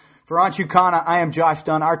otherwise. For Anshu Khanna, I am Josh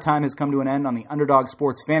Dunn. Our time has come to an end on the Underdog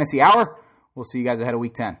Sports Fantasy Hour. We'll see you guys ahead of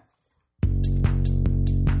week 10.